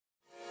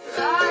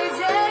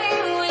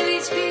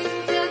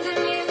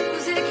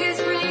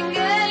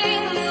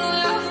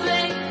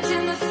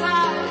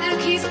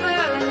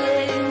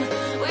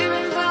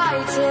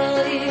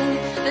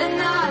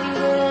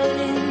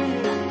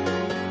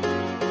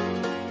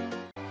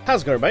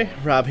How's it going, everybody?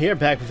 Rob here,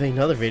 back with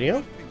another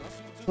video.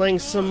 Playing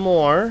some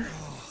more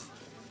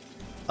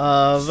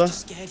of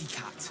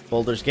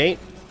Baldur's Gate.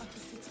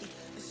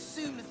 As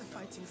soon as the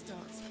fighting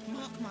starts,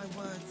 mark my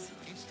words.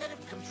 Instead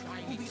of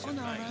contriving to on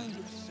our own.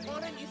 Why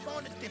don't you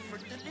find a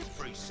different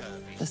delivery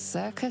service? The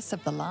circus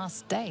of the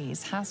last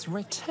days has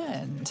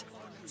returned.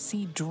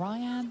 See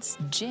Dryads,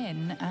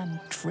 Jinn, and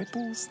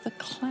Dribbles the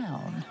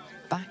Clown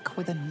back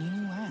with a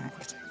new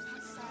act.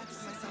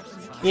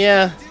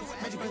 Yeah.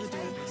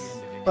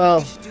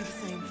 Well,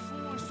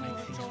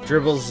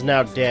 Dribble's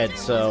now dead,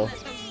 so.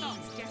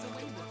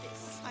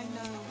 I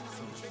know.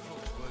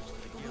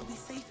 We'll be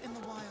safe in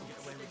the wild.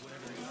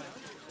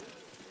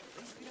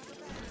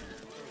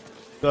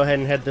 Go ahead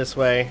and head this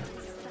way.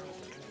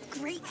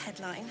 Great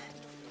headline.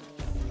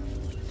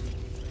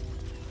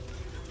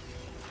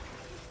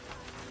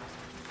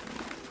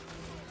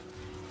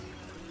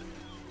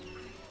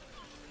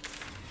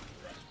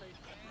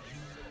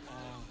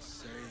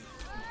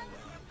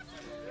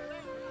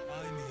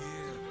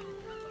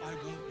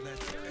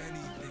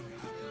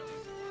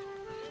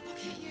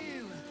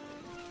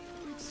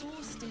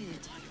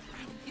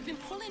 You've been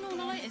pulling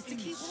all-nighters to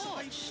keep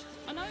watch.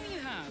 I know you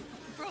have.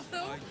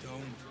 Brothel? I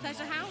don't.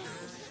 Pleasure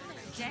house?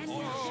 Den?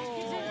 Truly real.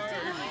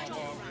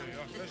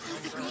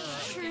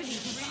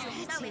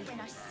 When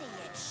I see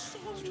it. So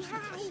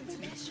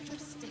loud. Extra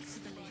sticks to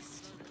the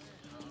list.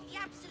 The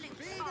absolute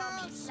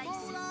army's lazy.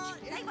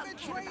 They won't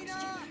care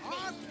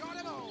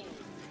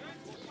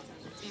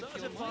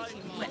about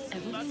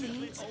whatever we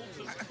need,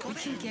 we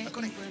can get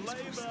in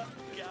Worm's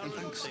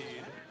Thanks.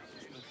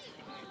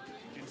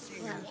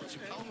 Well,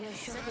 we're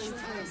shopping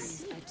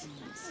first.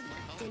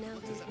 Dinner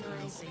with my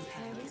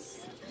parents,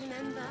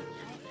 remember?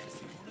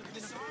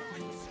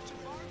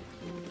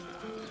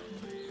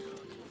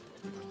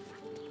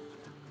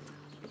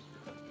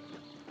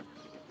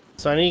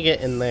 So I need to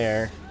get in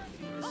there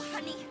Oh,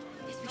 honey.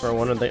 for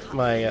one of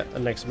my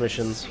next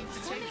missions.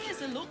 20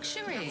 is a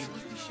luxury.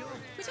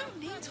 We don't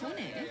need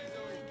 20.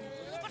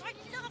 But I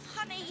love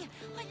honey.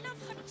 I love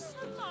honey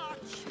so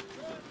much.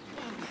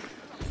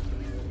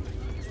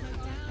 Slow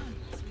down,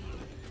 sweetie.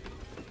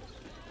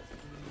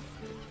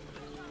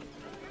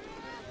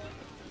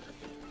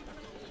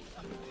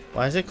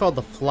 Why is it called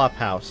the Flop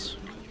House?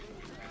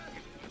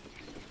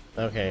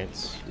 Okay,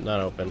 it's not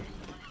open.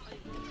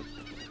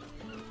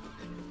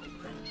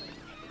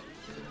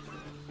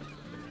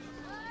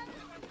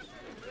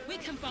 We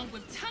can bunk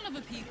with 10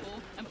 other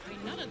people and pray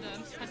none of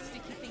them has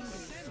sticky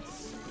fingers.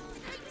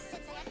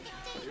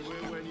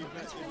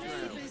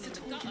 Neighbours are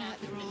talking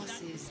out their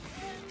asses.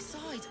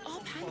 Besides, our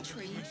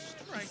pantry is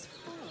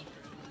full.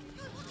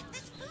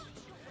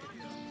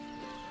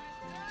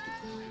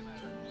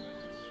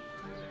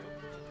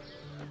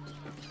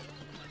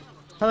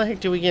 How the heck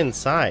do we get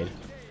inside?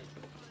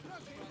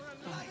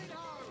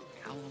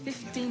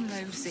 15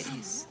 loaves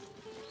cities.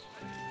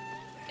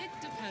 It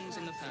depends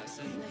on the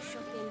person We're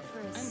shopping and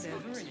first. their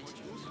religion.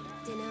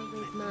 Dinner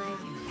with my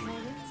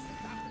parents.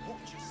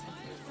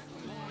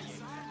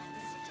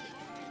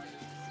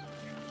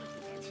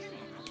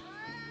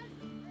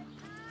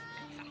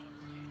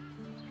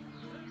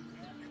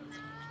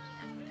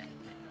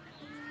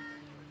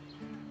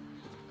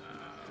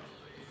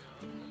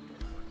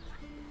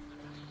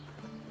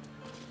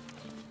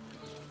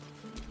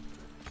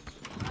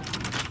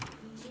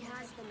 She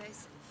has the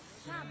most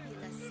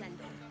fabulous scent.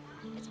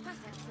 It's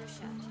perfect for a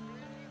shirt.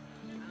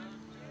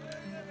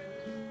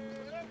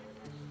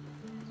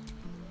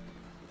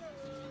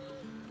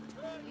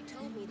 You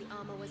told me the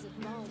armor was a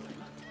Baldur.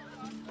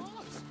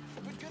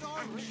 But good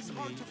armor is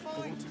hard to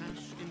find.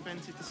 Tash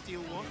invented the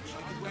steel watch.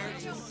 I could wear it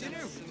till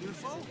dinner with your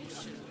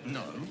folks.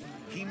 No,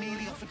 he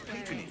merely offered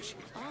patronage.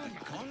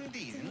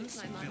 Condians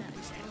My built mother.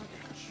 this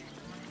watch.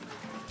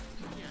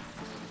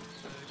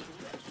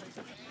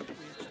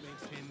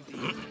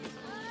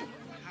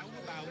 How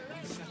about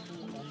we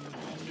settle on the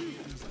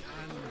Condians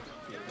and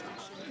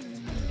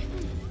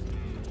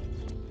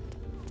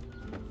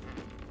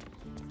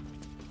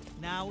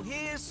Now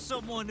here's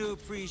someone who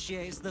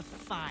appreciates the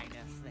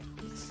finer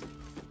things.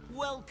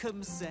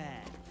 Welcome, sir.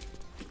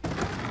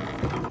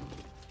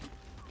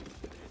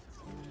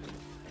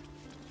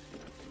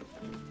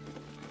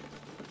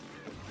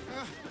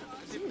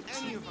 as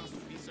if any of us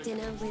would be so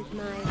Dinner with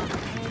my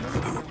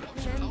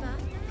parents, remember?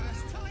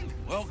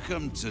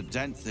 Welcome to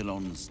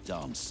Danthilon's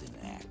dancing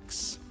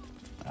axe.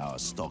 Our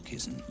stock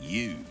isn't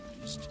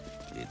used.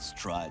 It's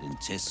tried and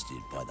tested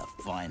by the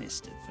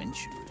finest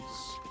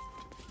adventurers.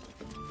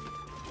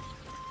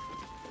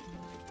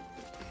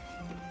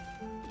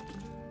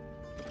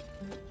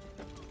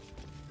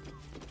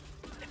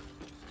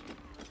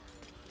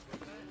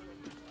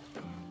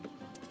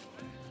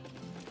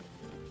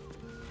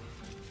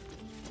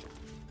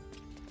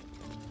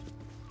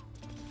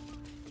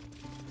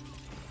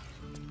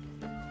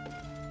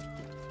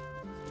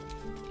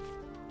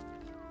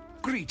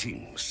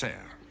 Greetings, sir.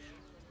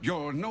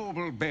 Your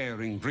noble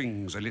bearing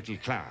brings a little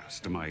class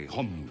to my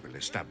humble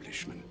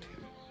establishment.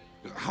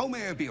 How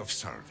may I be of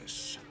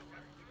service?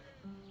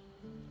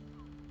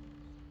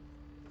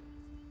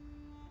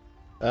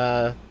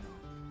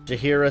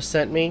 Jahira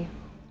sent me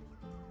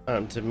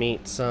to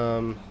meet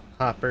some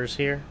hoppers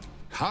here.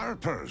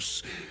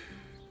 Harpers?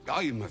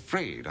 I'm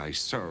afraid I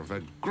serve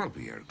a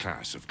grubbier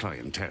class of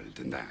clientele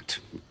than that.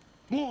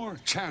 More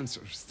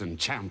chancers than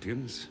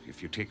champions,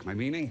 if you take my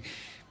meaning.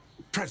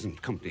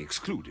 Present company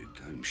excluded,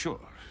 I'm sure.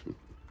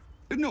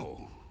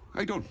 No,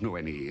 I don't know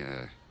any,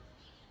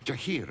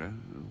 Jahira,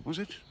 was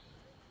it?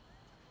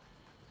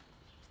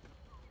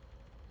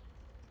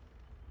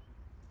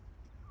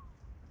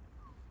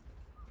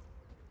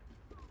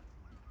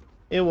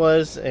 It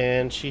was,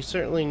 and she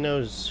certainly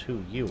knows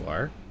who you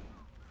are.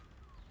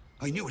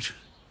 I knew it.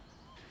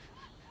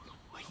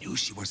 I knew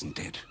she wasn't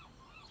dead.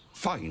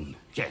 Fine,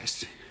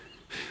 yes.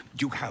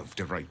 You have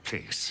the right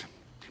place.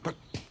 But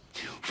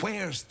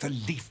where's the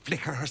leaf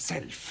flicker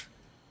herself?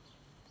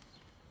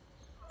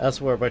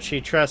 Elsewhere, but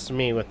she trusts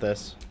me with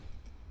this.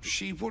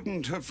 She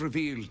wouldn't have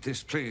revealed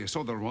this place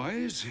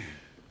otherwise,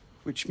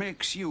 which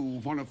makes you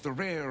one of the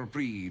rare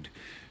breed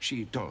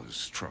she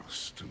does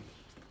trust.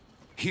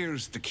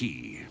 Here's the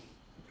key.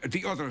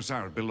 The others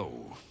are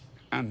below,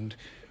 and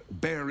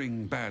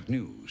bearing bad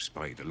news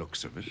by the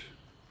looks of it.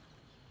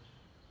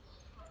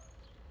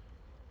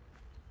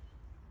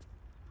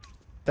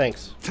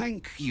 Thanks.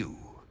 Thank you.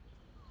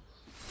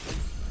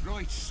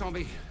 Right,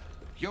 Sommy.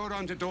 You're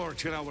on the door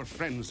till our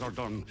friends are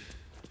done.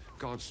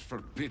 Gods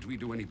forbid we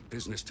do any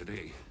business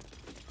today.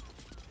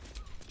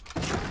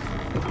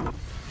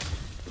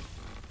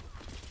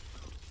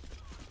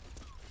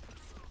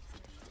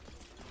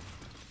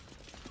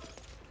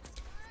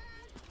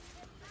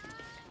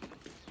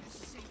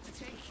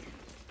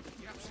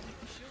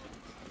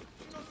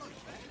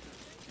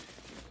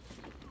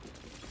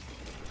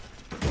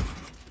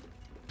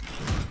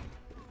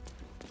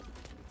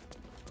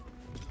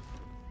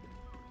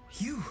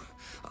 You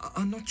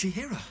are not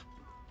Jahira.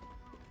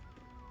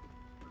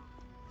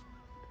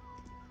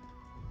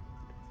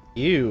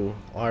 You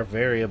are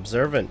very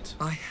observant.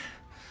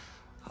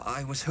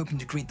 I was hoping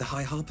to greet the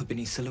High Harper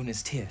beneath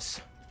Salona's tears.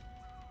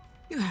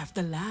 You have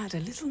the lad a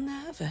little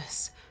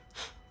nervous.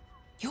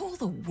 You're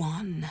the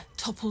one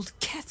toppled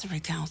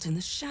Ketheric out in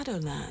the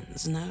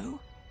Shadowlands, no?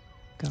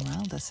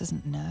 Geraldus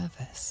isn't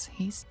nervous.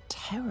 He's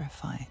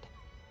terrified.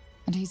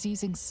 And he's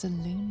using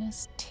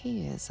Salona's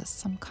tears as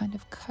some kind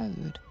of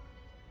code.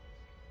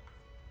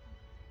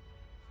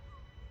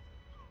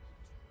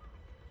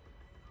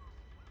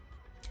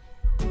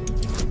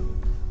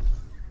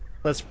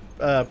 Let's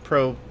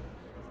probe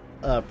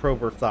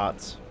her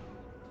thoughts.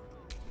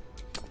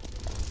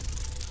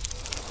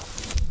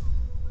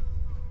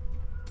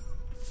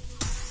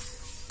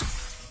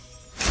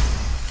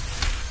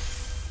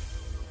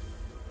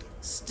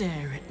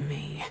 Stare at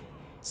me.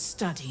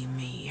 Study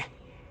me.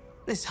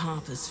 This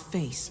Harper's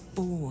face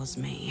bores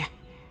me.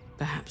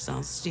 Perhaps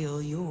I'll steal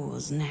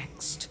yours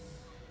next.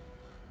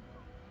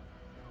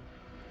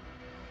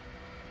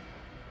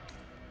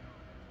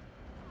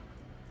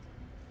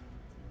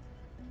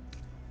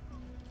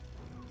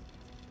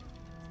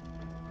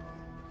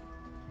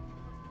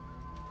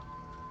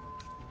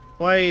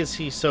 Why is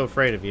he so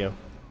afraid of you?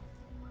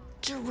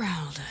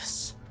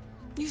 Geraldus,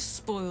 you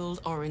spoiled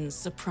Orin's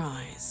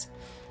surprise.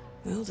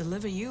 We'll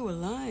deliver you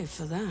alive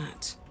for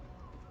that.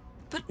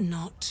 But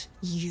not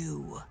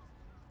you.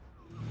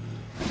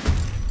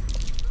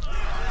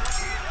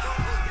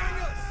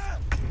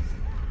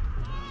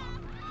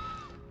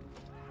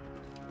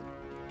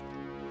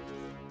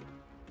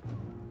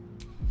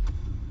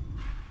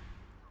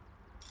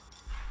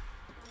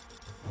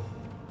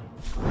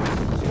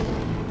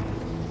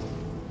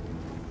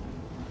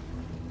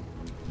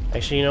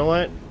 Actually, you know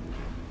what?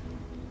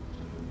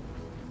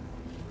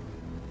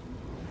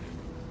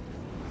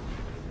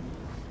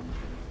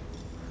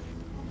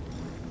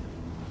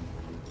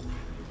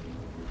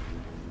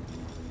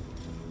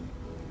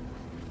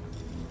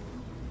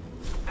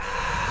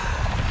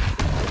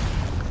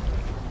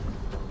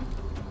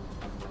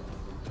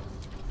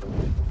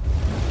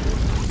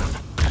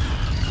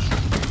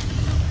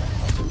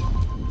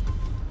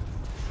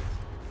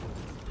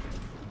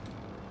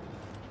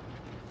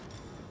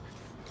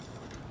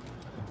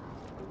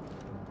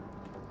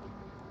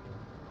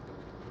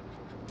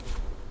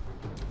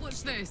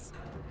 Watch this.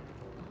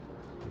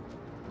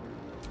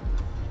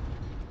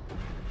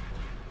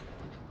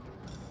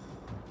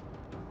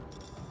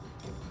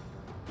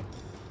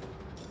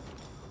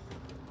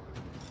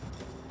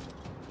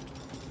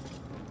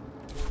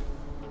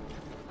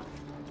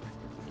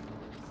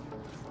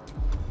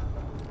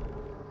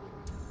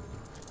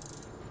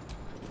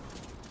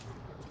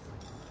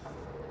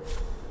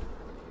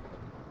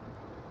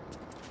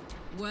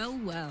 Well,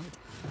 well.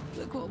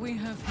 Look what we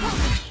have here.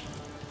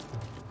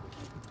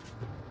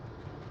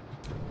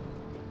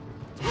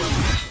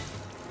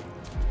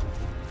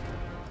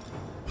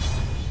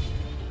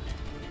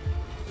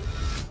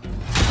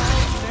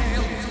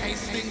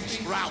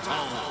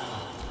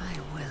 I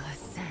will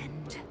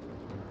ascend.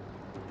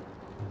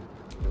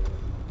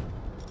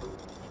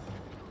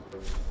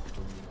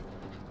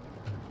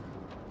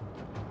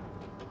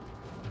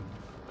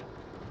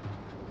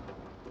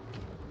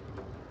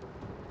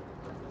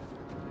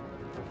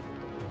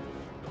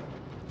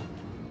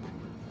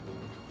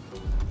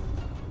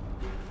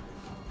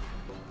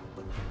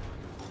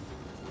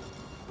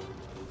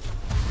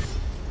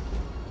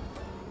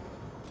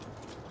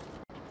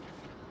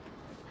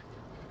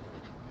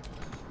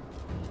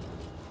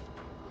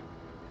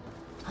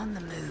 On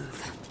the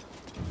move.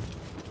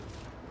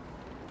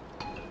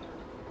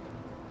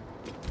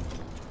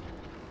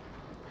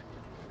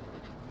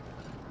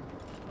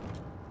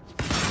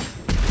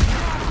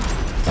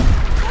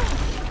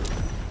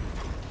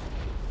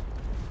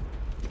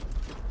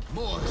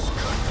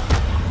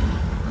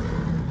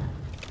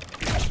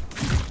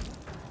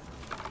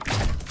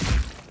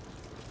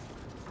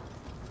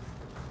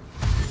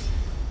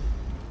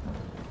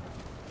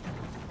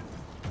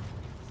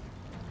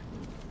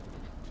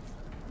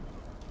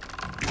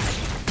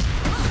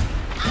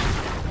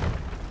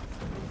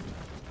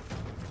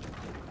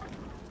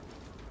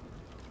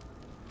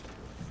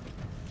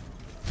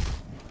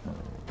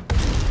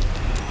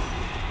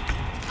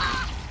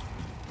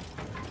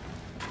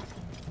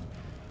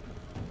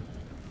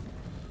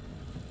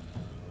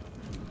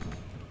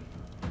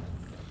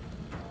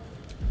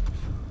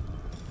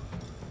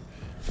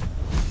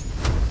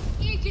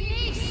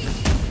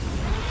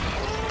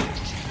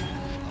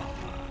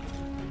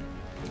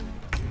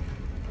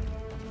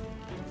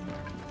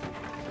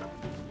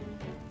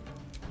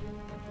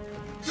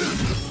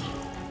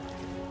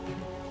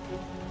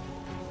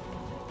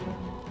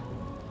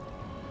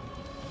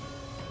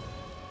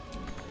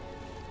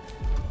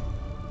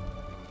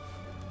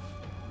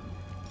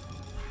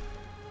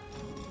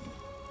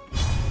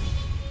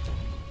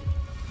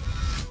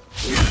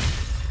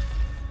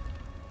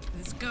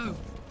 Go.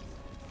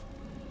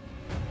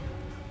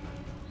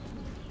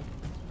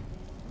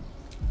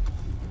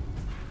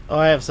 Oh,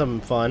 I have some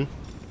fun.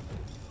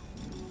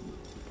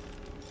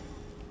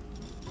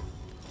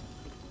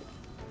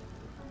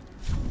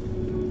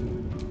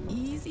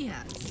 Easy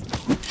as.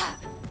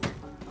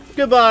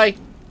 Goodbye.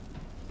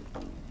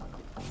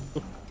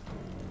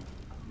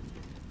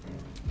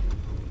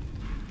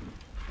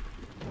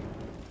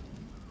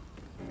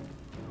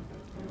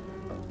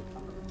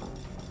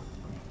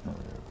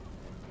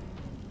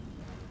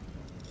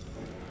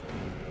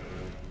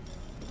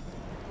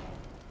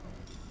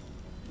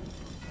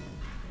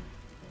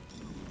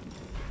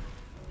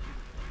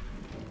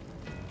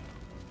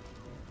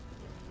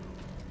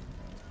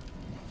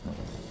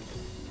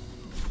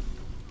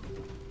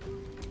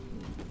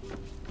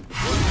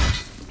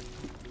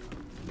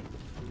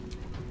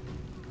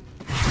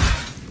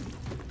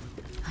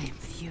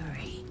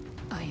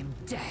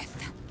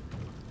 Death.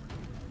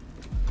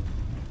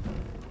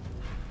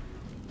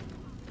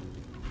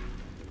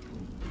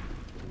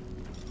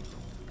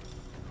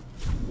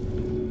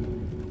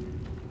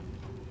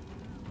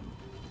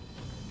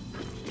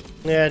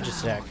 Yeah,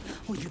 just attack.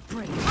 Will you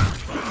break?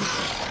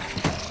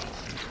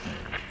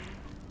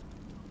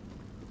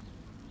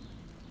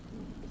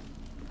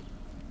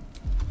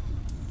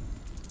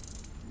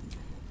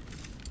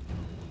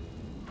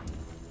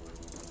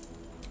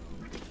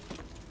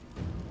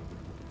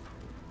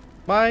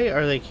 Why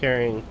are they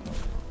carrying?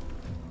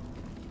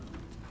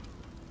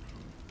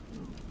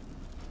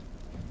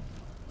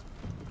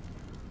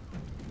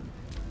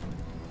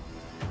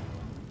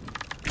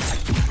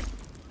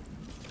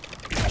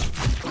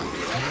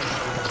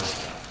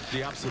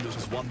 The Absolute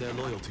has won their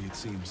loyalty, it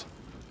seems.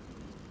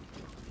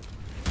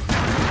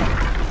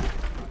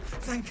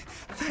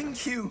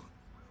 Thank you.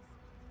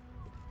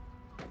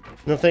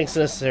 No thanks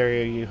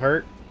necessary. Are you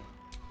hurt?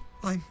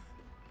 I'm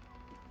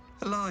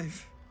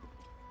alive.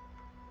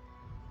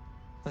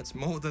 That's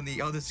more than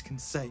the others can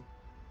say.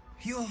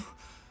 You're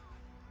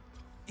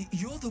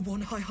the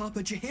one High Harper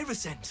Jaheira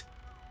sent.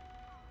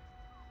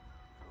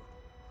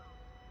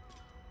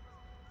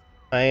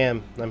 I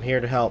am. I'm here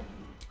to help.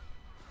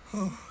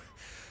 Oh,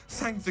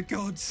 thank the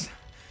gods.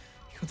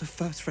 You're the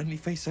first friendly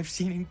face I've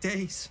seen in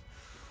days.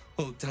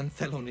 Old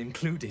Danthelon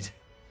included.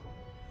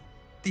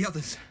 The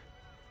others,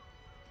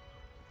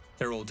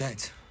 they're all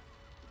dead.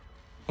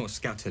 Or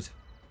scattered.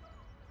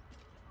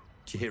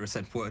 Jaheira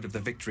sent word of the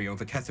victory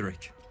over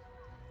Ketheric.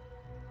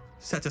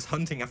 Set us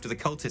hunting after the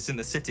cultists in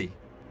the city,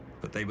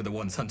 but they were the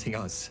ones hunting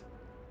us.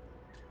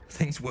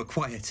 Things were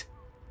quiet.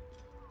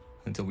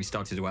 Until we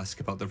started to ask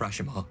about the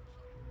Rashomar.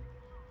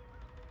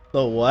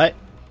 The what?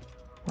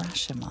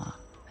 Rashomar,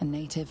 a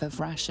native of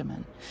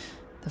Rashomon,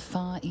 the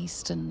far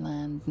eastern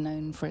land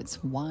known for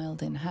its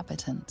wild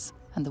inhabitants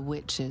and the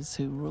witches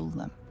who rule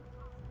them.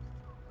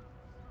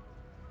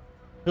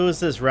 Who is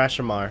this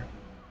Rashomar?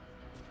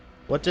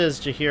 What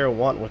does Jaheira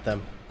want with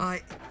them?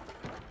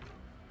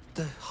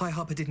 The High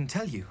Harper didn't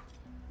tell you.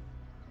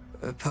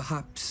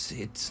 Perhaps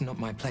it's not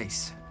my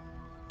place.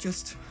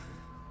 Just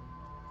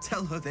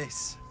tell her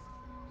this.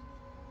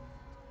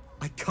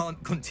 I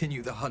can't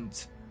continue the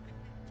hunt.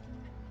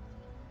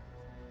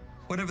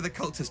 Whatever the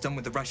cult has done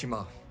with the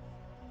Rashomar,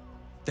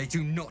 they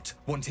do not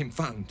want him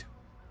found.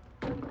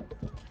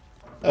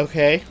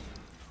 Okay.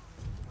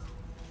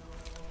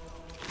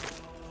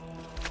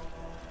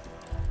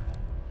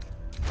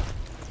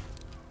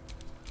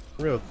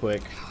 Real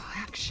quick. Oh,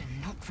 action,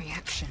 not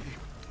reaction.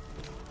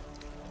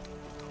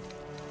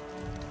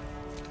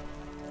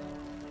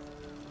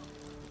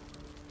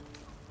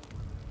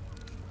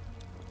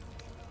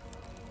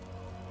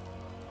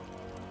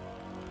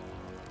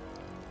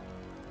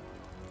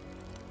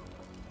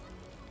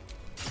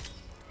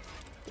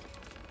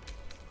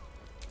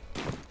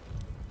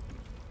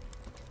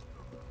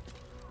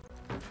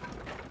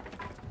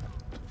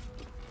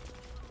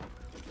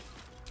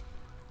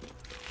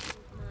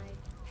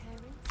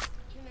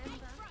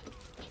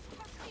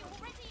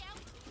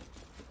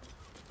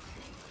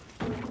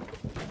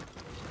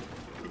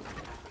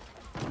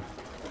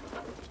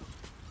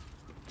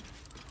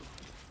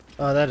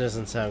 Oh, that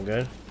doesn't sound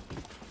good.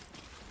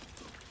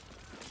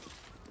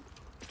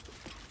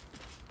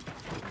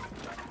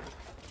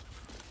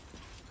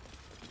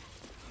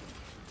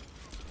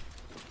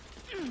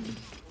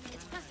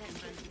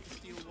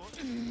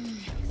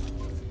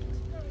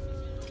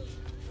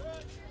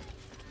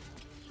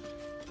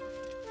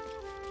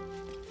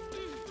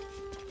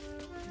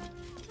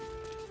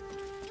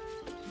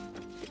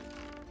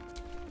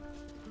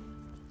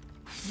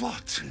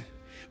 What?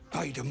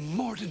 By the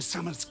more than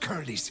Sammel's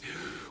curlies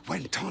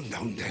went on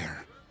down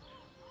there.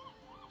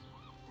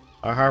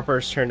 Our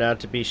Harpers turned out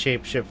to be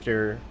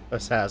shapeshifter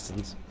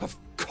assassins. Of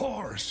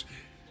course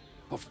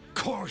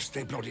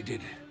they bloody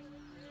did.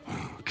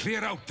 Oh,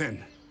 clear out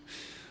then.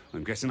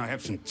 I'm guessing I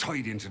have some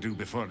tidying to do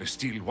before the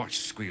steel watch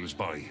squeals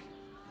by.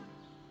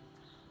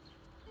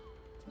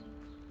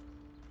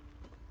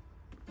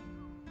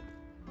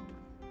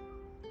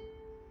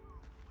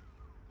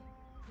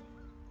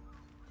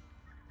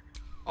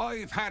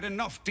 I've had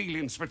enough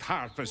dealings with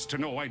Harpers to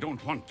know I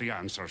don't want the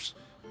answers.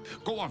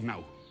 Go on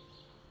now.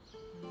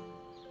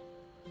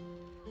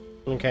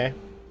 Okay.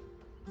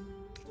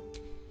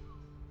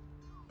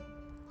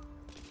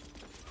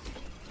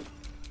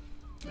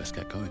 Let's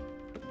get going.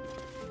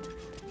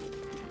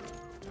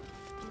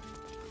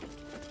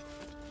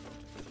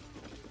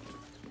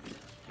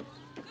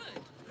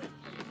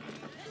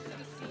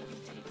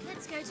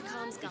 Let's go to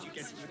Calm's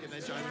Gulls.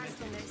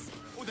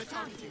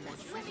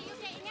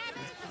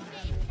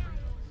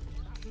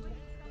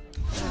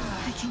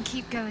 I can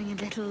keep going a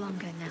little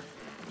longer now.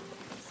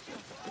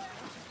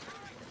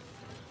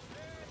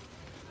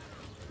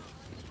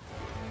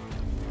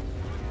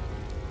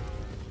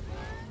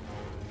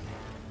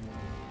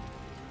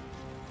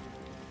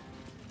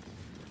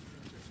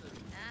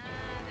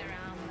 They're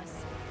harmless.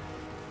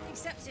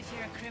 Except if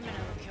you're a criminal,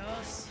 of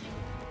course.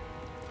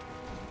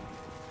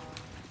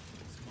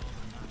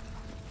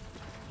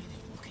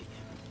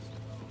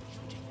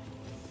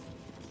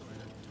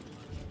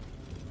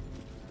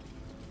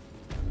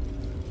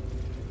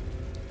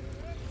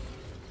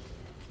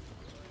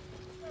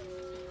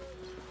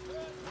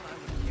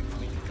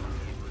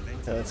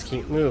 Let's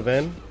keep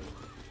moving.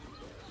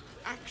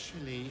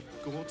 Actually,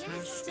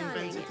 Gortash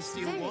Sterling, invented the it's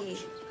steel very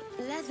watch.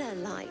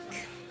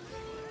 leather-like.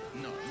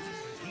 No,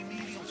 he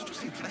merely wants to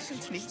see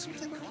pleasant needs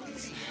something like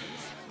this.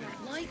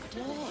 Like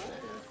what?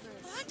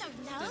 I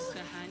don't know,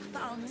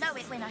 but I'll know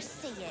it when I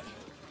see it.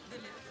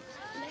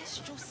 Let's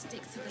just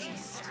stick to the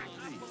list.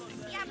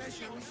 The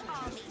absolute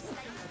armies.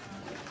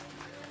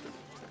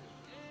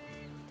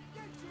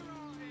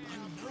 I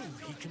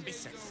know he can be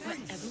set free.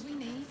 Whatever we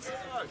need,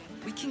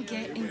 we can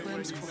get in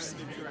Worm's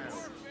Crossing.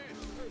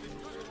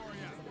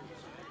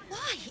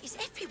 Why is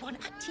everyone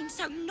acting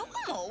so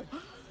normal?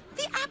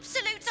 The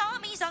absolute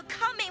armies are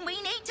coming.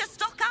 We need to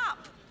stock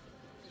up.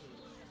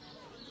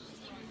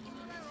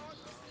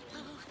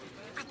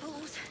 Oh,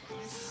 apples.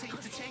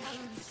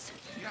 Eggs.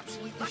 You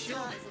absolutely Butter.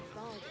 sure?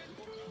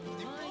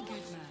 My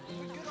good man.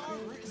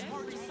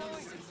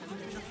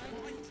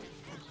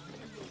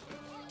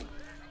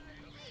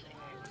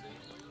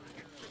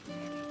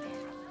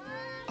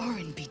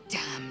 Oren be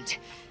damned.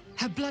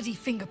 Her bloody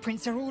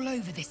fingerprints are all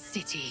over this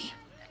city.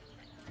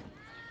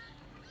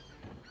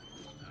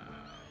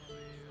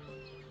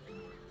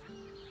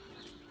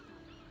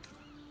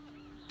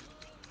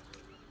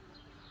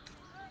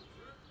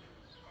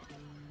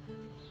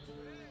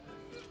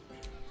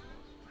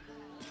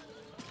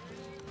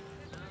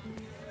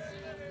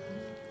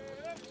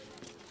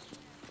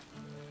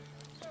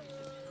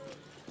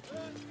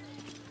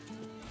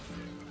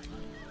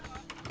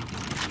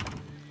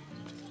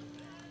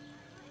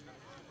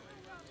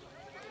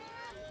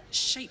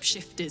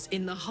 Shapeshifters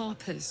in the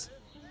Harpers.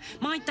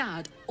 My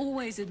dad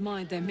always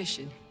admired their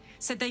mission.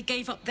 Said they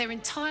gave up their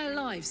entire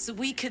lives so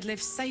we could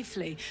live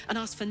safely and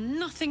asked for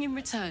nothing in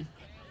return.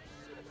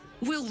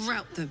 We'll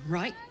rout them,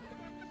 right?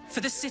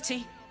 For the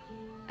city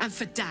and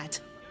for Dad.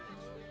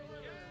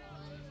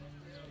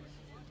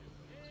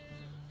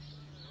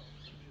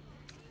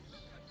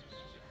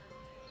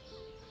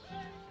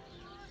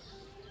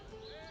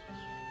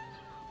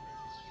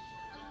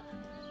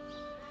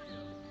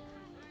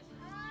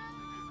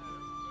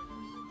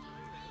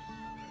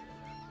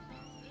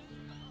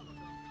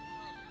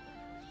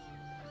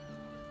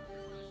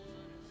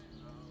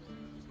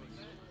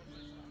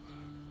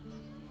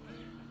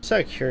 Just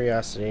out of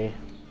curiosity.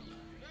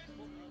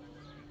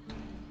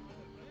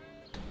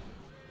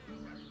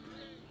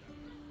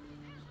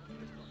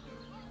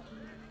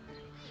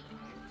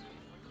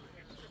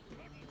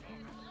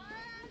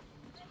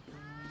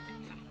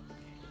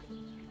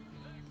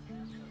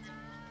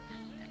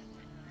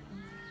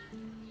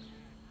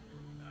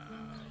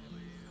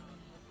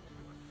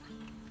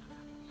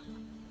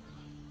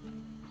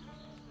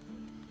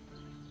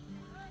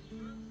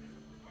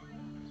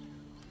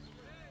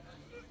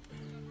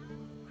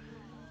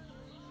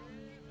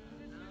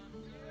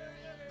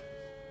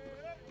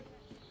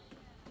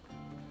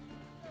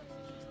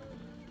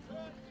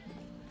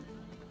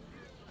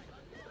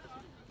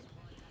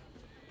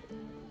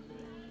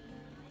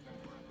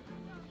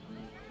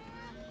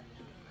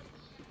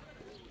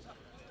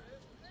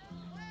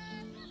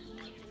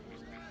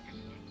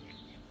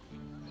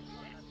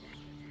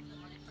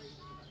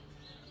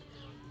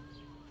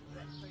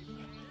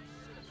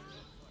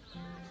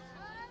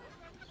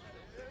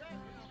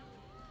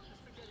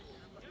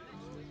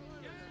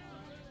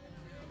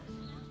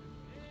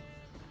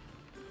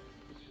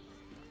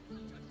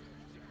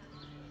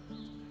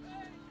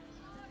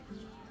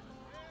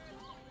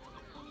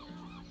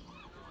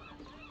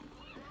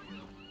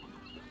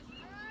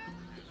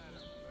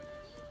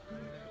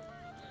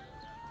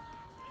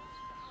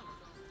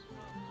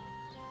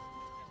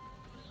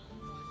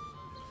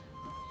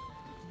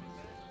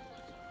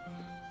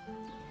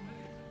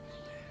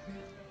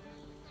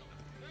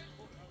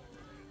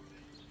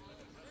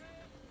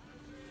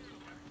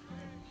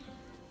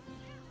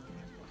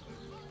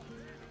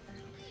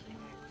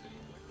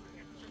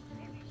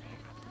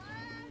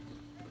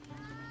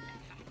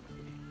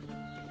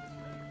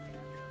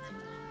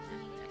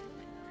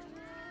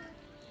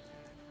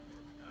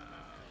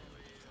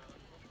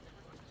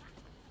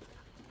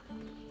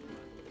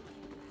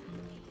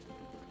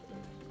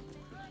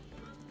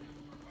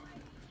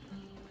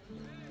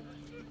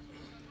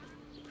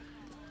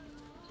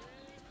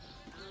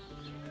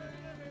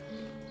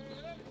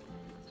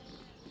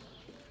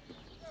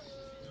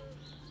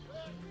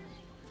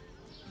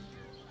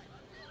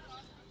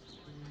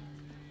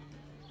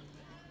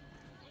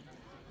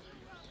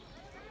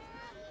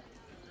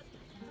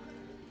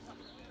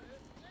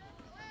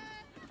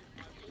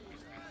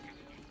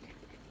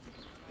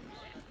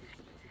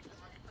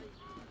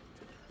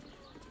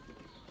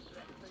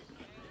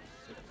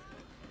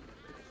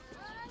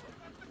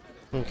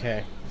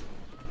 Okay.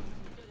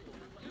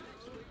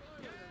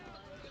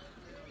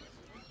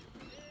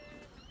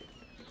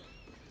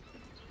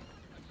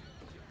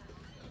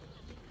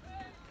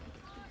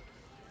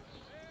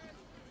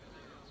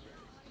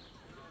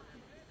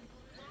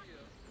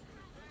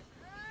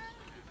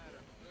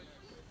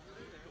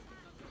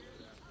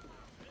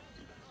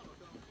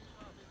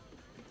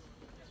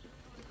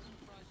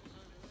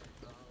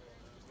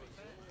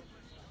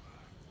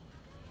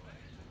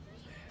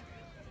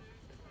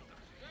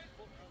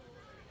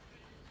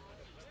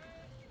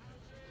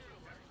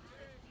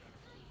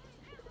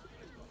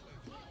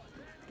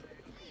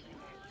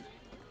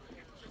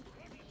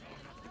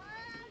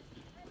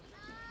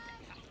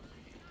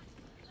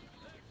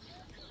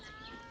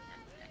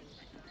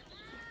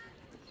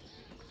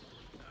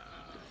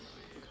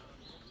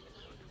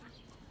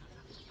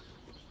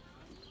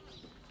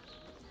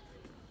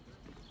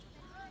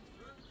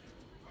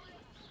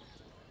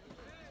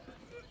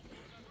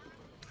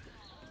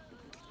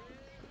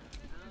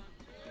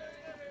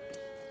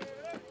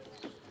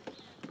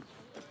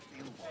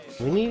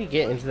 We need to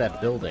get into that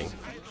building.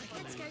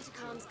 Let's go to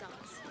Calm's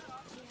guards.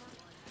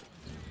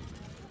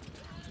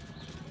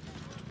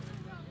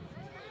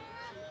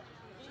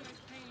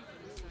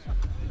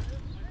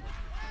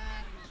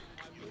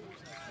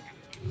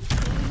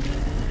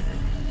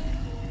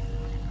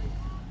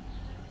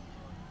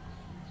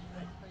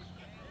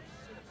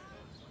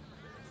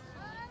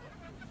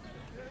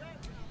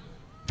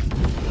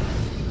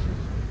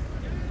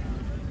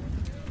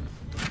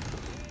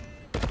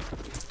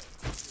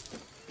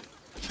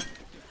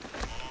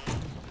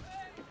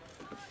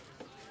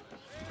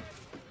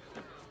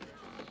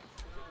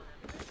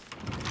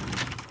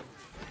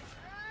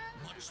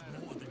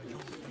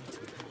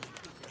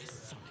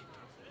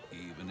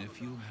 Even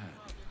if you had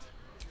it,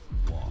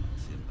 what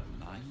in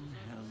the nine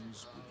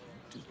hells would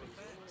you do with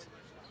it?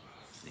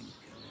 Think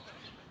a little.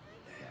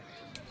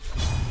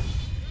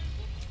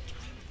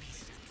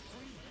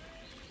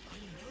 I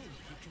know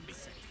you can be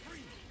set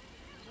free.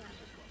 Well,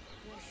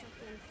 you're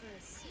shopping for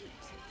a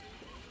suit.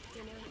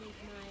 Dinner with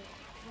my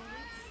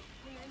parents,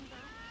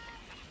 remember?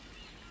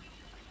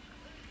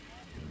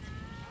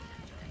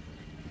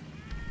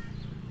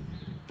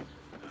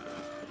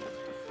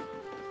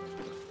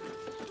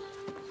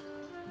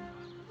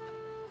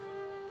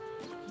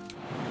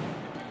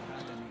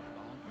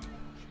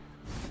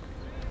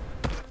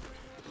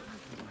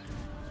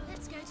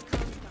 Let's go to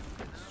Calm's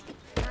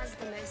guards. Has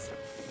the most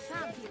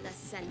fabulous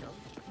sendal.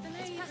 The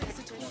ladies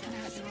are talking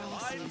out their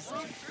asses.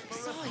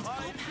 Besides,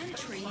 our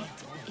pantry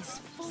is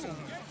full. No,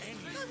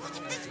 what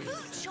if there's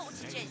food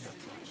shortages?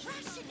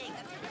 Rationing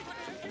of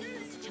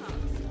food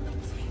chance.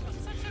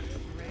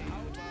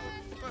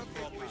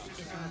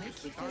 It'll make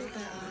you feel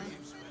better.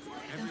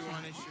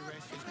 Everyone is your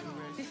rest is your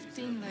rest.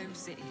 15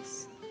 loaves it is.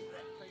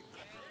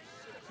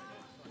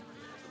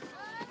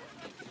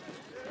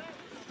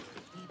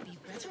 You'd be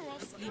better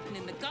off sleeping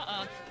in the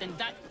gutter than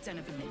that den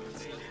of a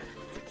minute.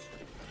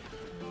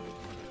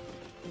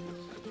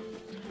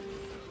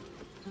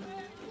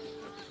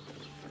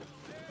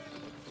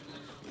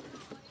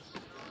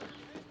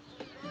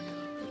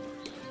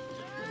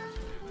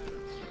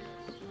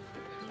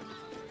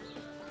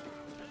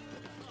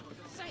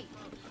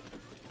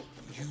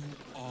 You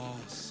are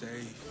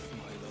safe,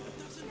 my love.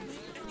 Doesn't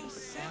make any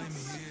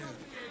sense.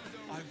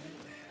 I'm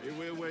here. It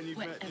will when you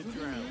bet Whatever to we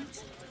drown. need,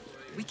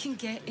 we can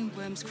get in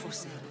Worm's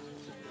Crossing.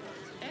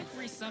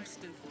 Every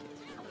substance.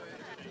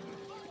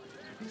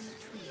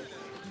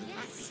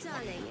 Yes,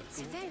 darling,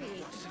 it's very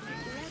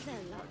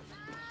leather-like.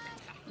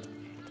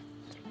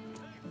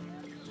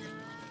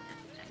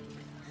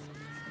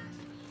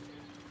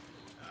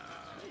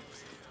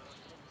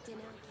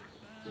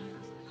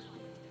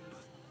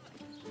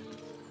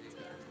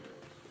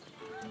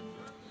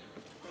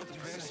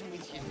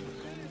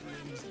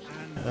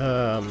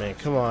 Oh man,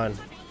 come on.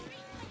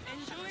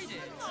 Enjoyed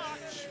it.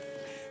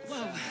 Whoa.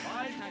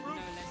 I had no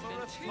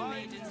less than 2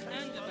 maidens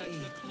and a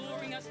bachelor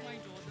clawing at my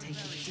door. Take a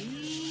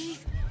deep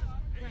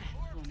breath,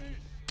 Ronnie.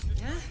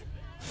 yeah?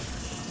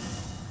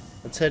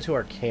 Let's head to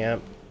our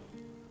camp.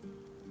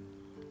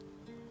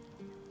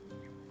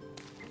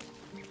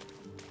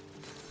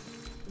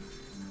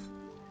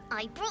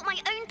 I brought my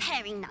own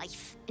paring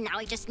knife. Now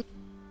I just...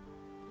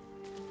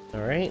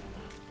 All right.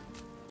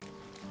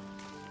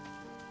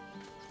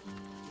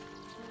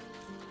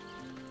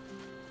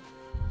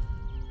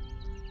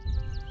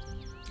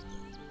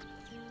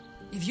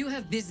 If you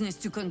have business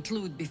to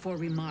conclude before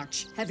we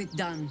march, have it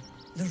done.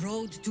 The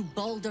road to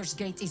Baldur's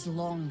Gate is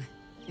long,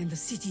 and the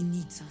city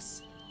needs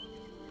us.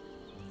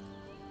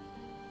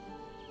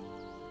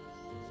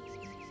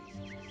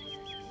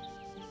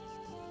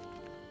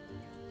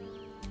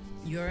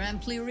 You're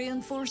amply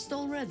reinforced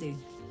already.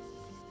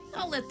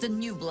 I'll let the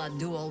new blood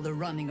do all the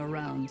running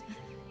around.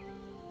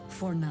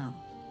 For now.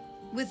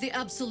 With the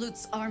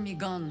Absolute's army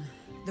gone,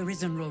 the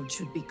Risen Road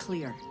should be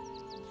clear.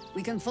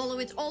 We can follow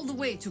it all the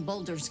way to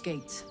Baldur's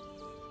Gate.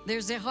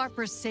 There's a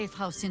Harper's safe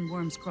house in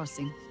Worm's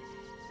Crossing.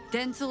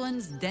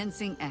 Denthalen's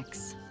Dancing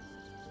Axe.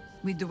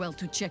 We do well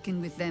to check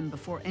in with them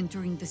before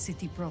entering the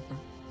city proper.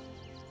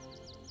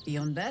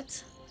 Beyond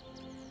that,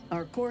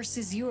 our course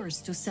is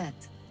yours to set.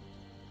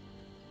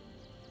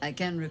 I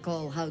can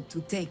recall how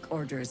to take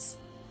orders,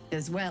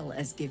 as well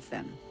as give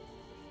them.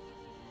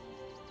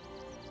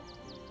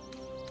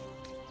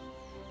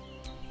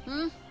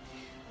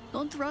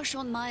 Don't rush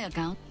on my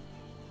account.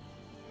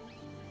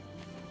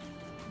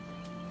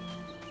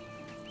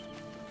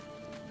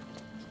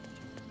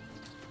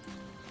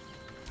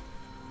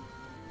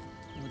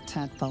 Your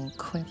tadpole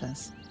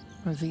quivers,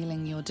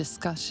 revealing your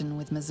discussion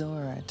with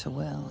Mazora to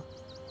Will.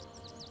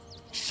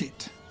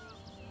 Shit.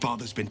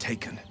 Father's been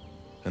taken,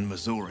 and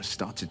Mazora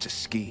started to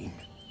scheme.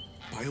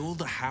 By all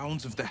the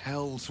hounds of the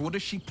hells, what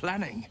is she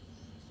planning?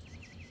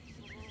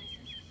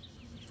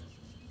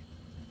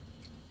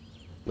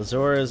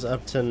 Mazora's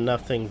up to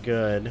nothing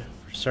good,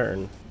 for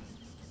certain.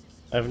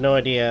 I have no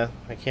idea.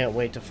 I can't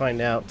wait to find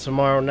out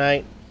tomorrow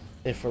night,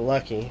 if we're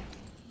lucky.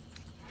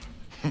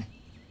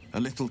 A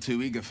little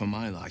too eager for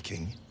my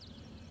liking.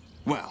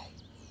 Well,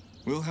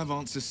 we'll have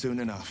answers soon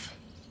enough.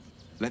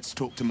 Let's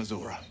talk to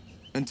Mazora.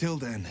 Until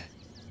then,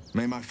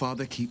 may my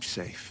father keep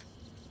safe,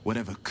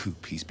 whatever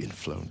coop he's been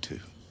flown to.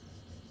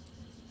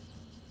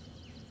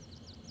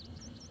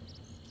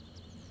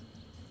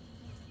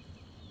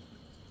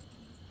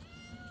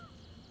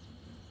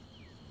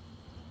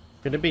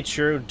 Could it be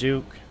true,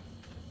 Duke?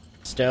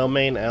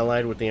 Stalemain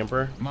allied with the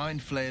Emperor?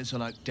 Mind flayers are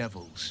like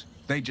devils.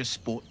 They just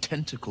sport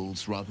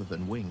tentacles rather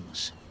than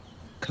wings.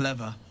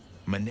 Clever,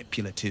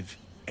 manipulative,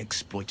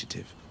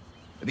 exploitative.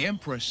 The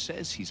Emperor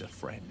says he's a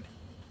friend.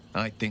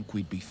 I think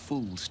we'd be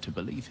fools to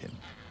believe him.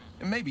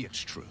 And maybe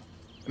it's true.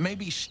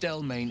 Maybe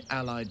Stalemain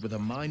allied with a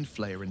mind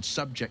flayer and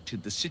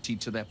subjected the city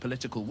to their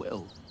political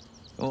will.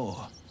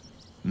 Or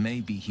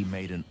maybe he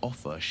made an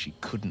offer she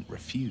couldn't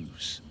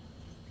refuse.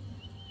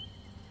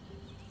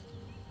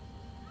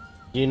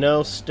 You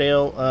know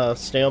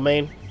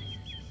Stalemain?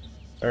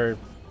 Or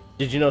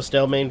did you know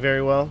Stalemain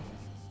very well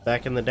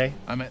back in the day?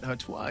 I met her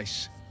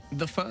twice.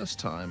 The first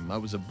time I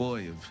was a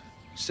boy of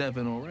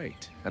 7 or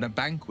 8 at a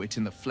banquet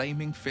in the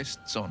Flaming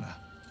Fist's honor.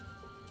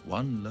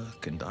 One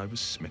look and I was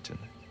smitten.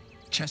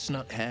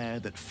 Chestnut hair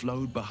that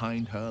flowed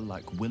behind her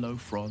like willow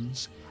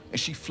fronds as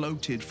she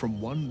floated from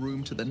one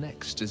room to the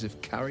next as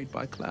if carried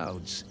by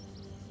clouds.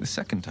 The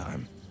second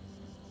time,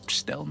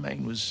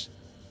 Stalemain was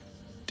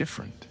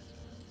different.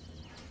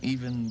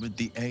 Even with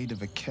the aid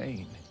of a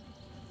cane,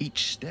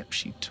 each step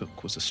she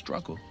took was a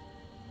struggle.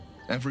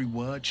 Every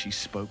word she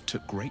spoke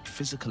took great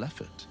physical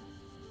effort.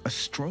 A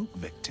stroke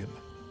victim,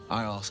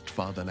 I asked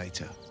Father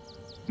later.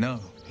 No,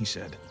 he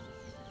said,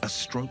 a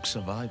stroke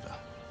survivor.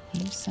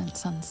 You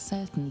sense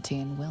uncertainty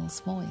in Will's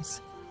voice.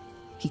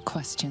 He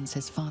questions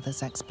his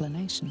father's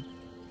explanation.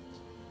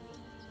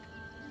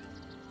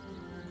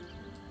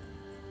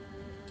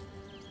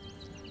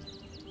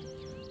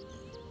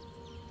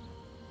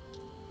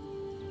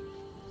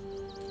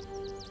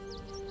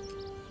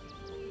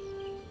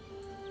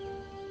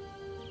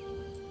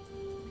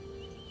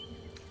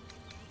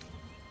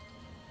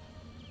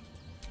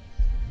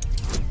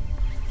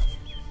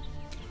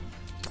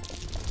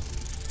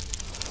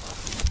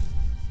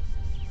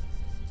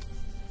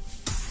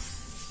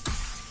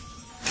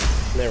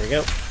 There we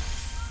go.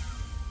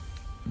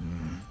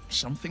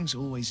 Something's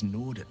always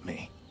gnawed at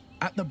me.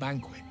 At the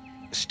banquet,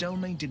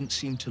 Stalemain didn't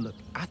seem to look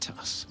at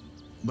us,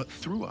 but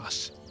through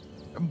us.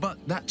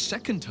 But that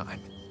second time,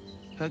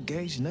 her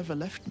gaze never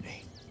left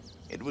me.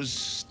 It was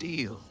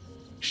steel,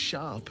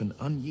 sharp and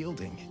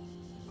unyielding.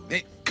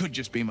 It could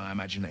just be my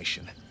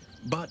imagination,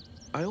 but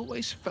I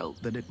always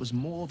felt that it was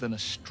more than a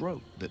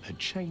stroke that had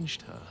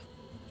changed her.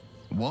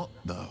 What,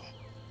 though?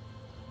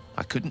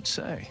 I couldn't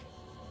say.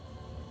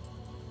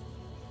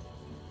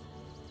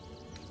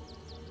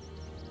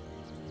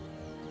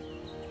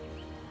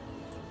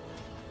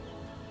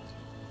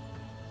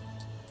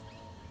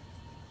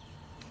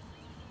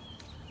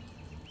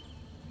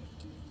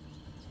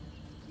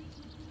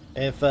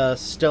 If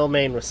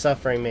Stalemain was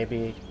suffering,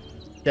 maybe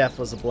death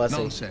was a blessing.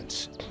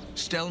 Nonsense.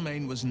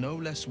 Stalemain was no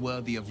less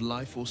worthy of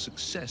life or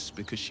success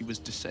because she was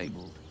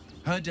disabled.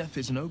 Her death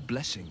is no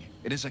blessing.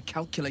 It is a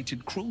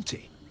calculated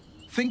cruelty.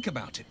 Think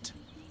about it.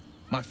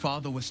 My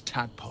father was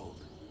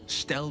tadpoled.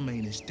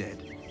 Stalemain is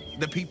dead.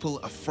 The people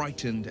are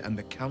frightened and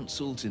the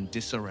council's in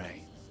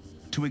disarray.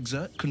 To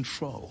exert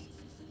control,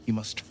 you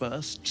must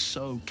first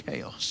sow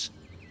chaos.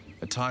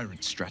 A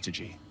tyrant's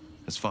strategy,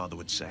 as father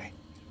would say.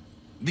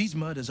 These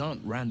murders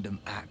aren't random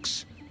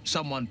acts.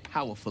 Someone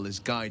powerful is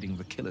guiding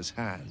the killer's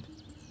hand,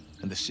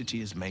 and the city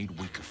is made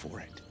weaker for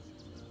it.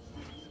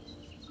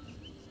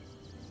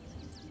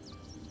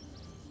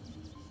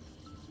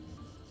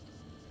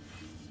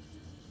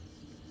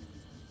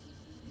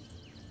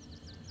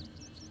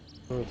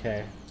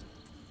 Okay.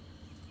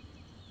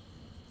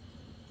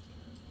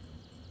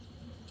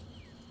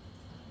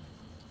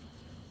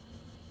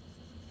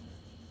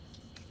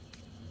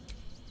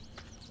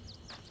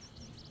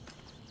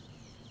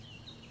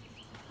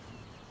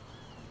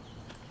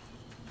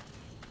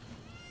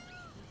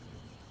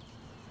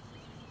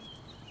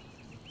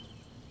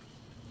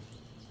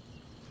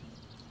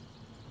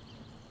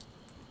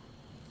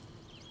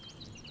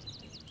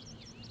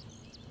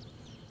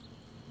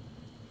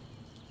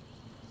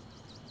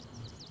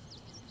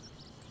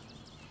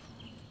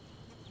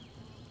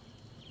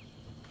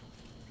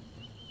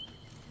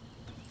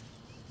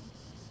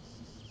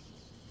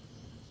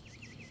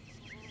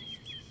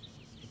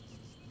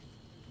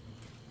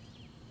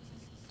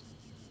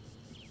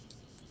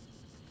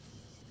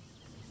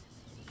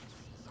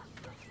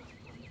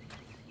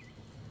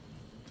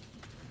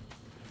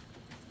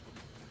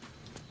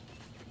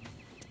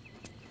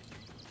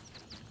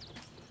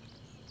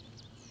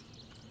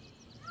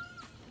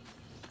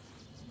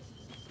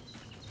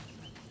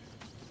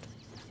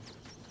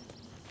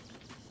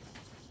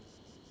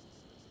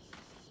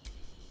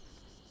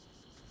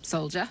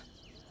 soldier.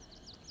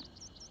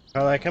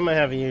 Well, I'm gonna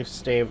have you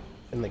stay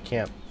in the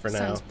camp for now.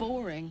 Sounds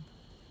boring.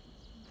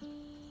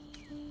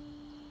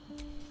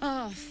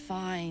 Oh,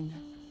 fine.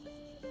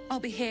 I'll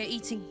be here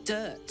eating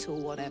dirt or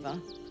whatever.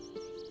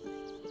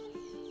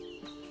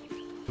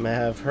 I'm gonna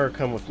have her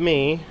come with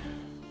me.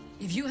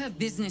 If you have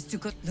business to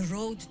cut the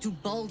road to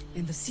Baldur,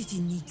 and the city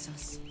needs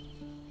us.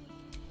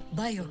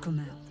 By your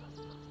command.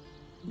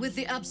 With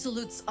the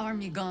Absolute's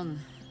army gone,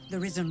 the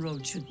Risen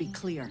Road should be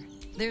clear.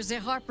 There's a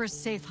Harper's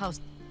safe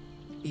house.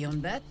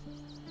 Beyond that?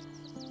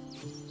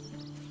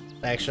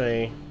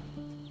 Actually...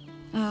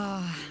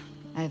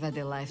 I've had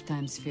a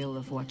lifetime's fill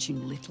of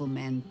watching little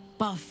men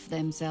buff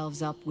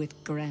themselves up with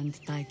grand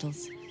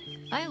titles.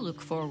 I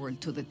look forward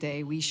to the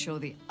day we show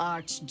the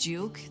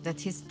Archduke that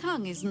his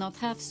tongue is not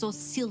half so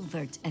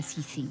silvered as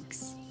he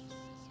thinks.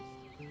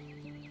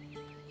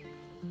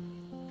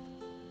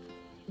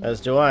 As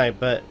do I,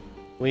 but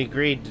we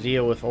agreed to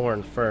deal with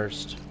Orn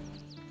first.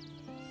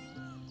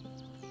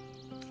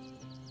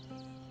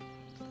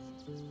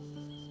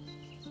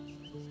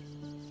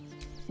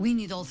 We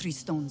need all 3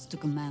 stones to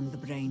command the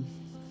brain.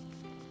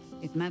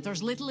 It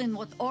matters little in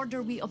what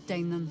order we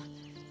obtain them,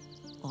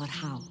 or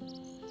how.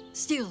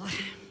 Still,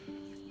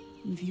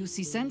 if you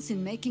see sense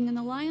in making an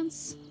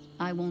alliance,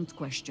 I won't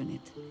question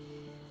it.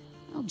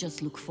 I'll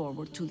just look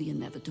forward to the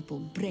inevitable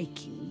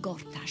breaking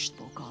Gortash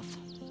spoke of.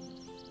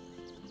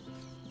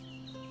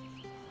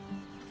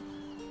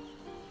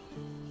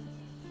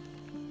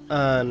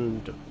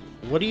 And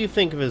what do you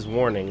think of his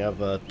warning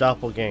of a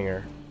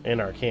doppelganger in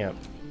our camp?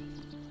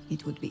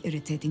 It would be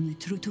irritatingly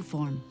true to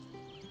form,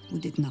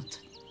 would it not?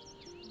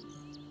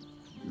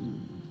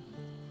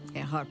 A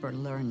Harper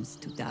learns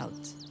to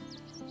doubt,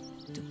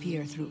 to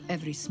peer through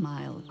every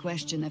smile,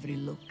 question every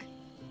look.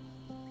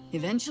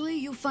 Eventually,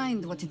 you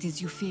find what it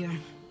is you fear,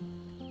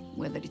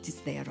 whether it is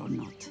there or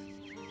not.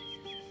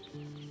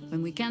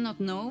 When we cannot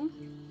know,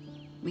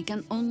 we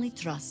can only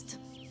trust.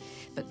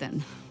 But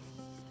then,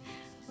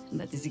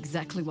 that is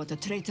exactly what a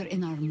traitor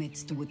in our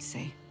midst would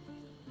say.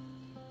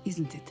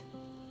 Isn't it?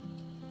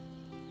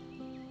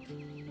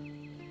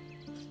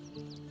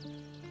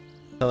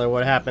 Tell her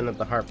what happened at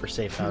the Harper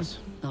safe house.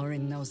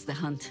 Orin knows the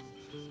hunt.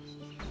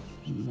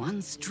 In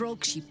one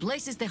stroke, she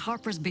places the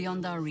Harpers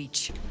beyond our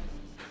reach.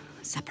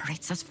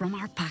 Separates us from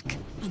our pack.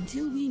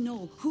 Until we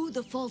know who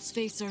the false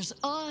facers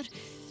are,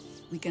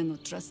 we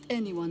cannot trust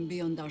anyone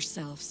beyond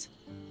ourselves.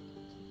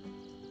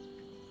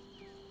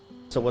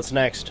 So what's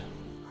next?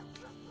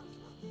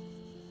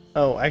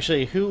 Oh,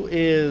 actually, who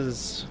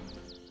is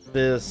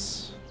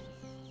this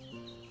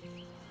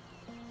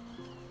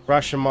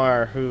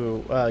Rashomar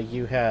who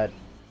you had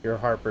your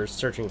Harpers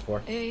searching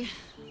for? A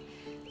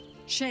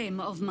shame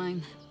of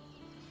mine.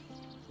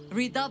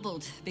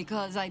 Redoubled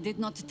because I did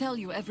not tell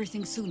you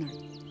everything sooner.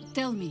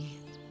 Tell me,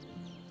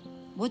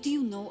 what do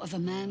you know of a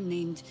man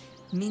named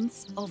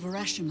Mince of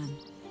Rashomon?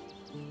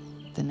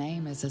 The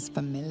name is as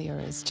familiar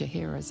as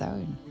Jaheira's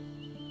own.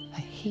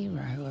 A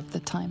hero of the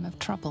time of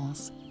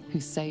troubles,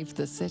 who saved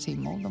the city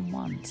more than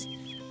once.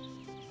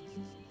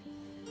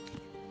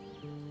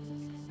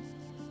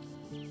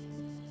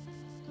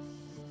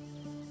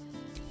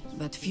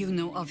 But few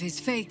know of his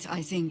fate,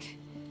 I think.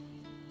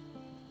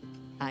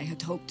 I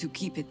had hoped to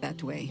keep it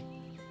that way.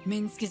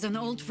 Minsk is an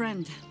old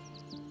friend.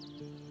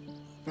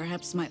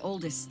 Perhaps my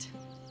oldest.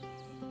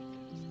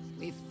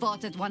 We've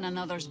fought at one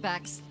another's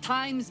backs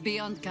times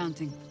beyond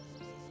counting.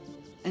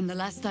 And the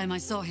last time I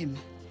saw him,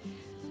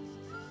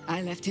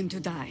 I left him to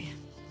die.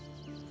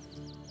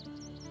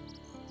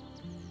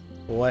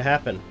 What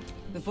happened?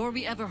 Before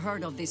we ever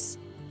heard of this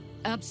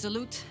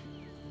Absolute,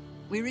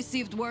 we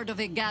received word of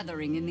a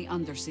gathering in the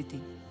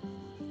Undercity.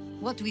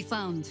 What we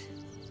found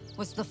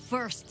was the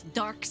first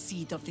dark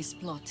seed of this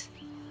plot.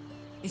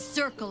 A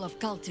circle of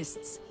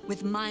cultists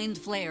with mind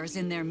flayers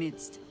in their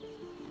midst.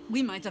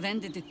 We might have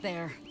ended it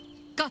there,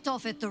 cut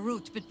off at the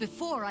root, but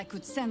before I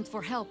could send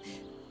for help,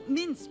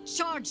 Mince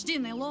charged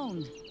in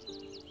alone.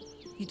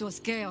 It was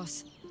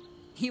chaos.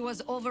 He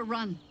was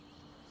overrun,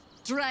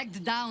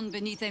 dragged down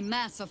beneath a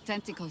mass of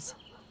tentacles.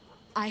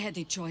 I had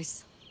a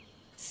choice.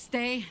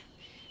 Stay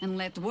and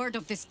let word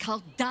of this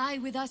cult die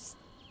with us,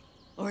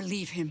 or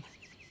leave him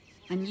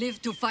and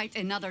live to fight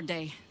another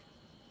day.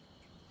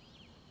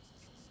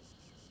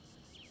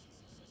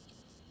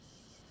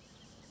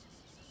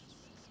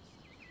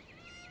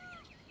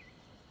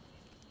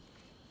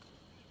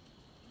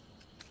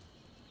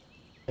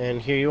 And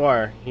here you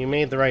are. You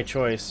made the right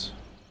choice.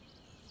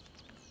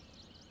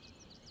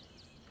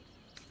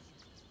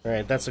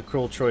 Alright, that's a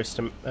cruel choice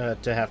to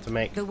have to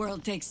make. The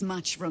world takes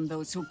much from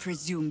those who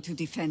presume to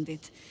defend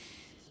it.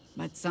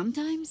 But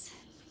sometimes,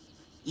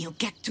 you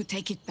get to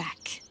take it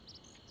back.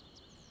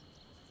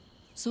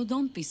 So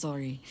don't be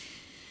sorry,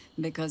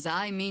 because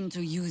I mean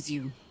to use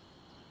you,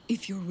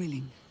 if you're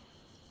willing.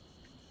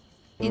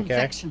 Okay.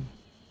 Infection,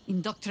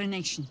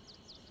 indoctrination,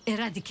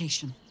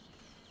 eradication.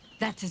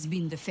 That has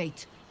been the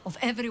fate of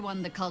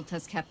everyone the cult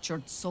has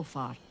captured so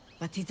far,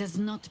 but it has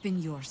not been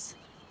yours.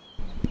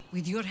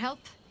 With your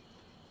help,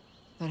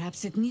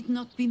 perhaps it need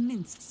not be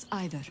Minsk's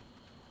either.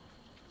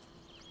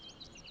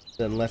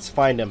 Then let's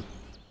find him.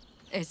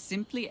 As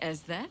simply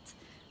as that?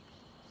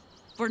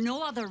 For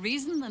no other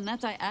reason than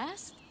that I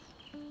asked?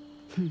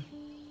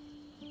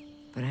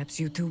 Perhaps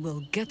you two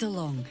will get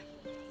along.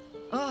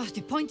 Oh,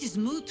 the point is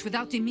moot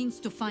without the means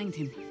to find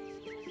him.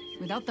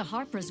 Without the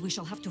Harpers, we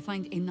shall have to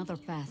find another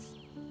path.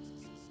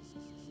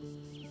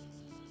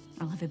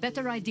 I'll have a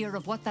better idea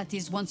of what that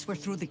is once we're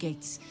through the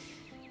gates.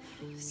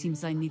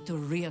 Seems I need to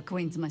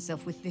reacquaint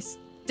myself with this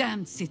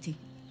damned city.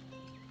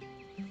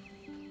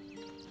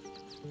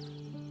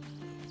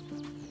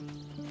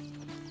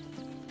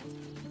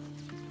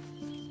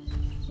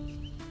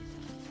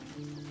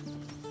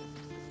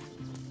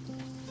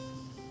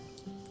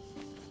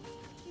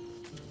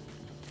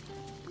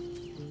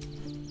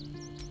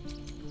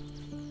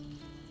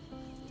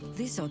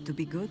 This ought to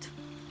be good.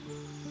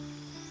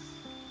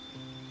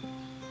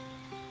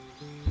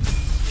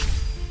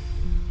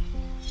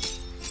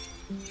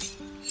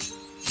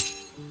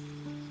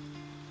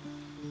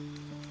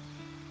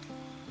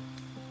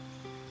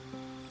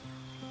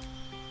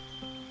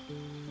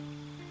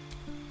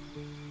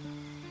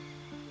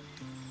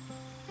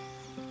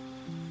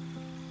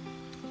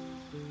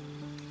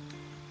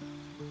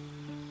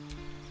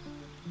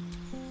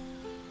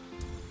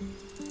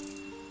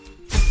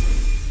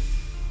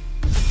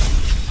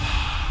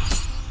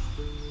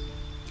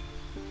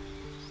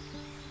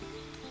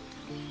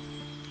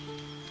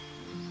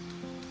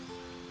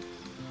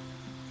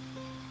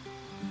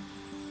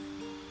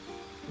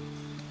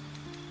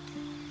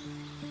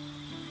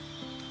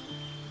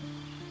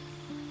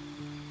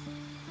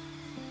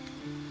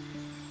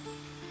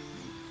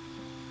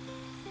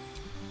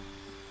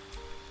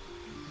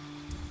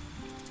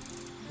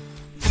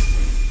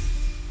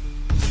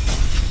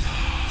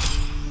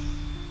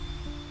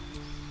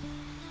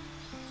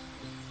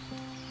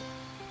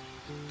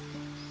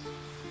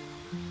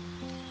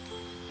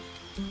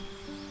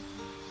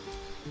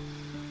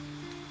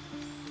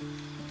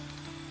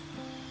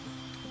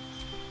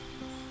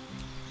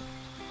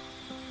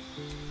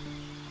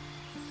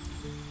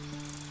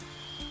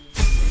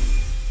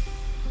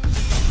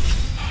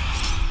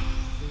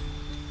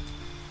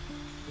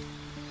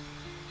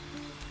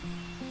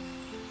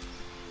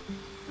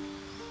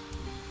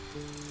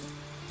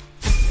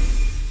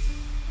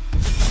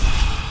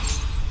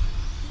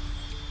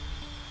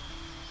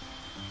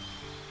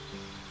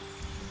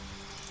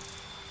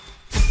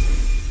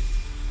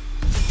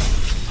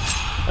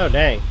 Oh,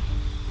 dang.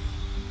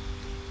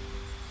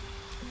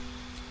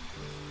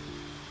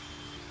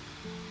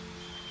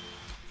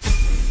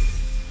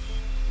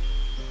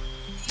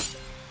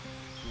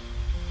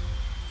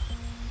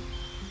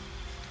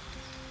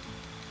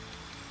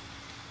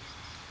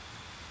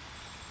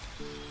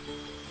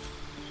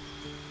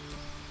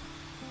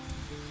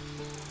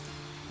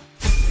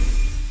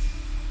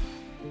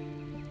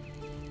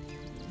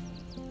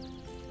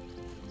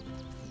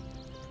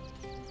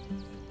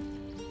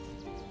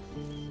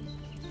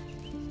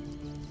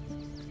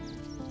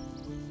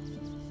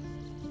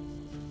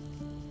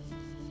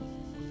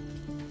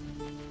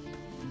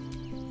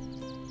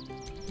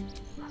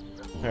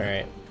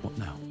 Alright. What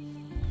now?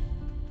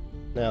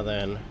 Now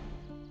then.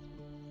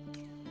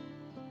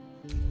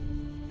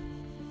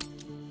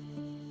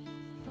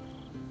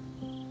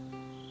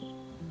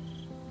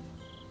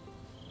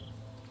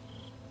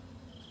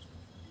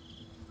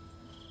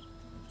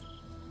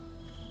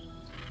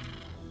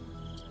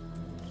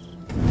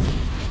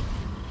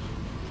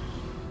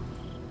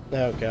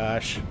 Oh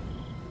gosh.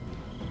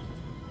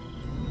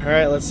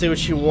 Alright, let's see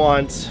what you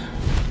want.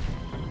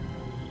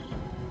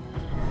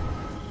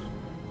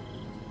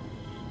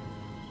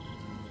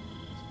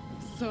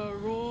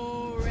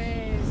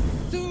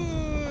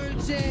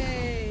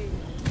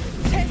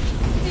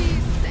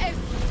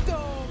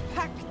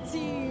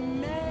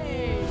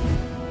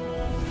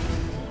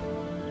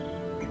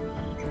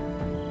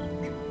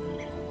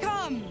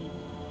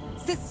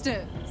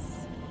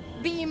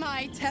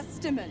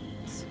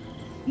 Testament.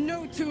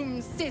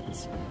 Notum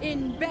sit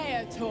in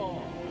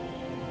Beator.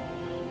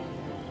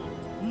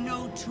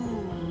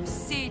 Notum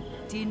sit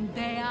in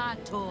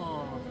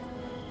Beator.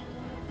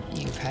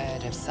 You've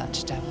heard of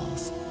such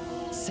devils.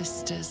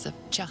 Sisters of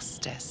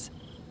justice.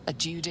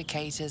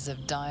 Adjudicators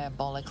of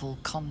diabolical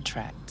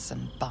contracts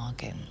and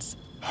bargains.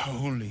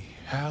 Holy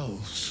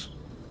hells.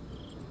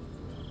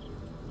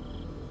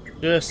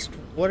 Just,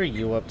 what are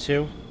you up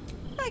to?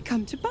 I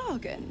come to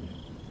bargain.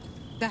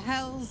 The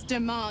hells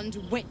demand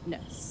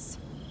witness.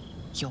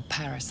 Your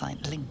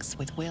parasite links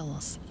with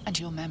Will's, and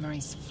your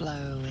memories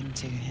flow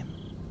into him.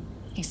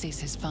 He sees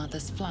his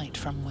father's flight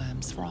from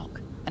Worm's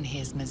Rock, and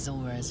hears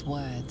Mizora's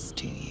words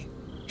to you.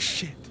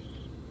 Shit.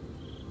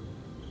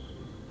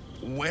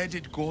 Where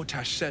did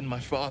Gortash send my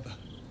father?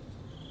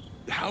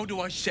 How do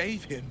I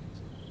save him?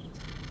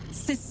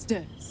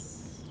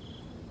 Sisters.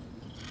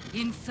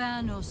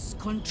 Infernos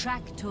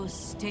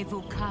contractos te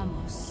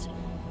vocamus.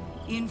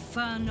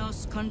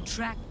 Infernos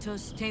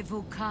contractos te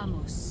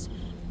vocamus.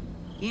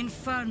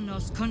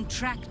 Infernos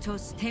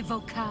contractos te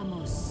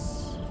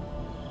vocamus.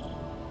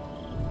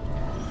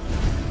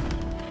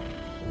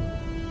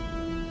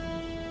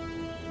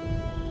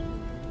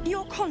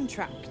 Your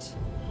contract,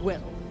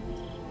 Will.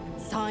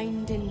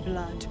 Signed in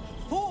blood,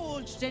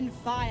 forged in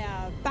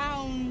fire,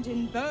 bound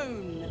in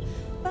bone,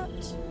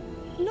 but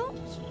not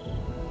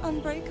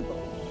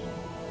unbreakable.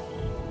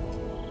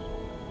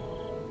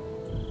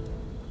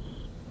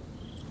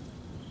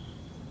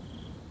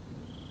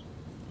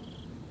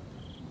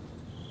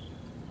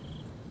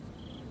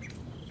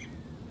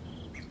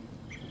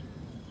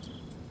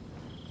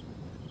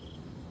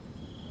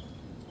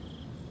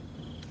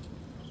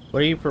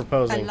 What are you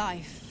proposing? A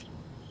life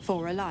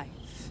for a life.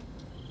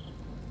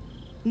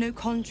 No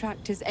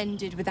contract is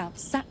ended without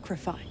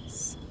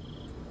sacrifice.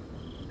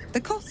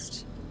 The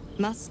cost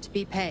must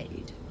be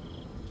paid.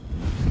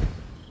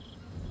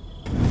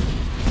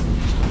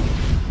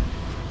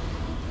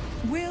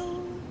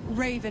 Will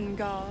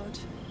Ravengard,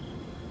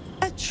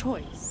 a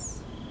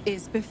choice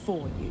is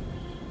before you.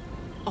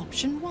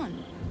 Option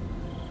 1.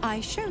 I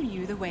show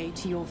you the way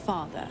to your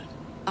father.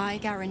 I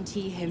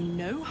guarantee him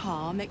no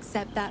harm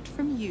except that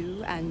from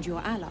you and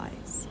your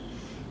allies.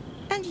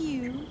 And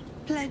you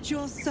pledge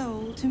your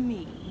soul to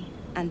me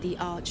and the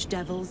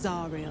Archdevil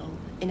Zariel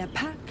in a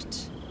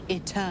pact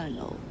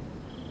eternal.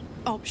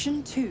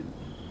 Option 2.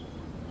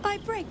 I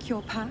break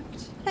your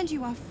pact and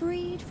you are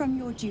freed from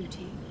your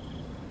duty.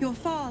 Your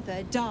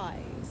father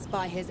dies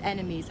by his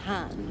enemy's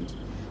hand,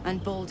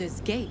 and Baldur's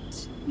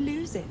Gate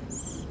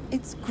loses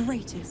its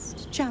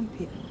greatest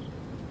champion.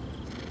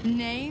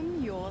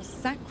 Name your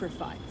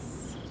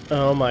sacrifice.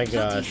 Oh my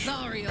gosh.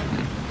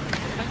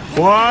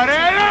 What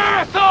an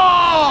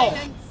asshole!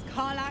 Silence,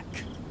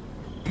 Karlak.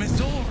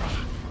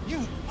 Mizora,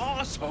 you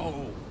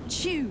asshole!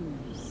 Choose.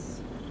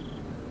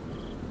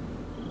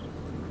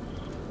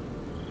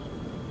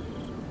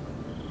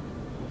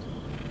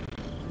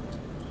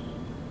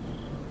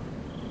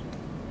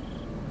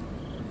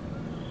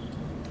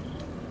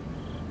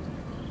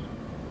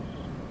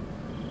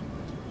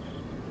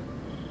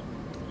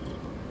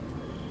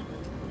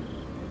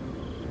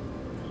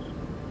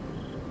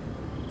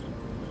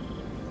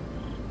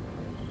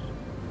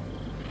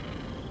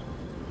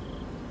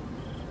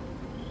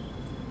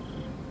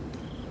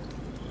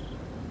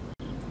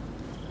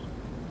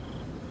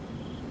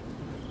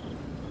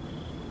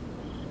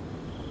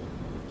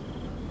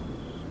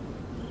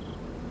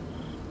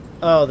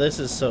 Oh, this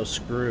is so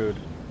screwed.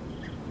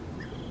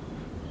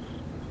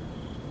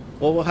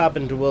 What will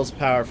happen to Will's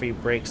power if he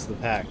breaks the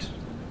pact?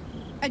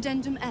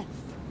 Addendum F.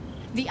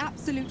 The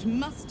Absolute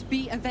must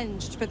be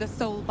avenged for the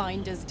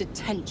Soulbinder's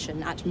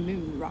detention at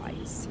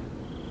Moonrise.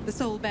 The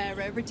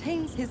Soulbearer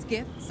retains his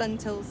gifts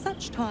until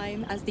such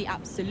time as the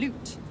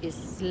Absolute is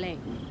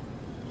slain.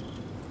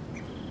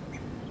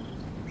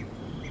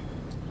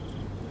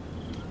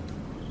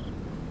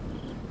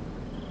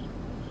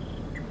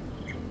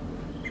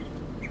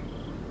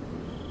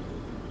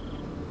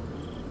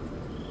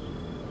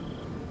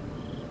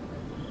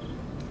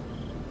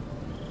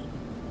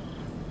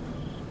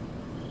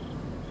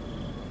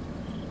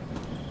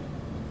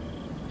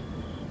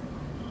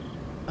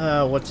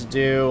 What to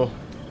do?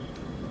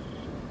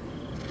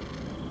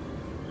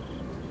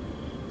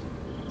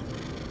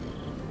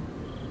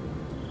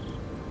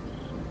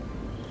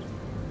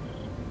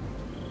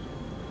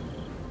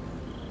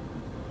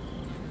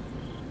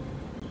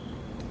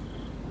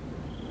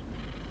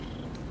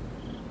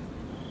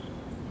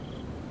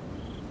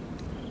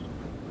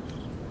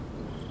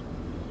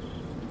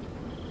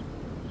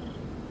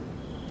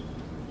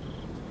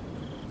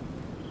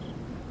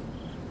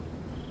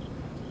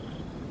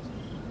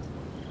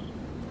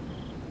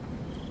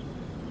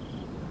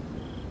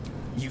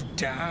 You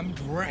damned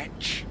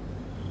wretch.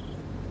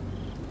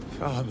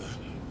 Father.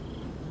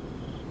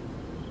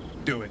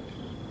 Do it.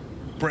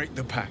 Break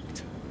the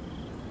pact.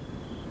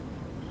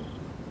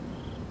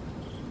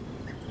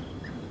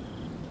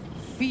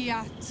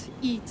 Fiat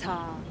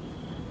Ita.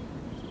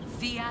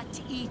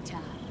 Fiat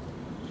Ita.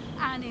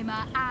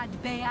 Anima ad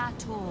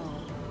beator.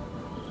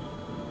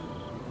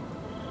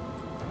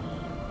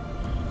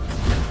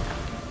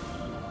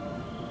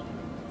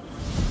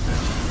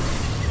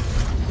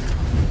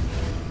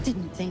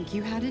 Didn't think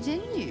you had it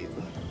in you.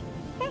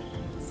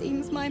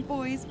 Seems my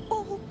boy's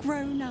all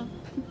grown up.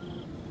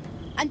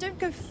 And don't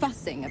go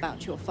fussing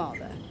about your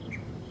father.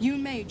 You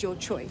made your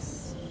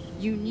choice.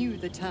 You knew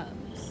the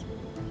terms.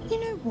 You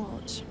know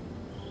what?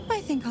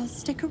 I think I'll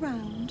stick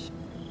around.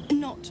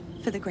 Not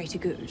for the greater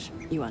good,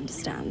 you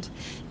understand.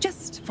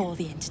 Just for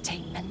the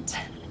entertainment.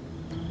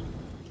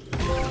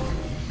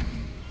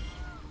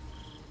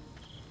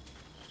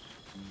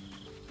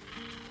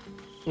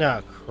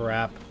 Oh,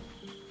 crap.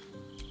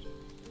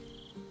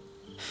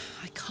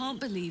 I can't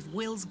believe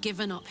Will's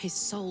given up his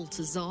soul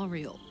to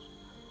Zariel.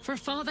 For a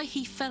father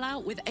he fell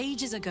out with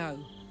ages ago.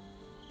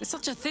 There's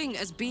such a thing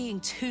as being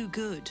too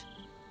good.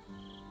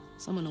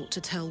 Someone ought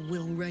to tell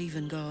Will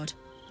Ravengard.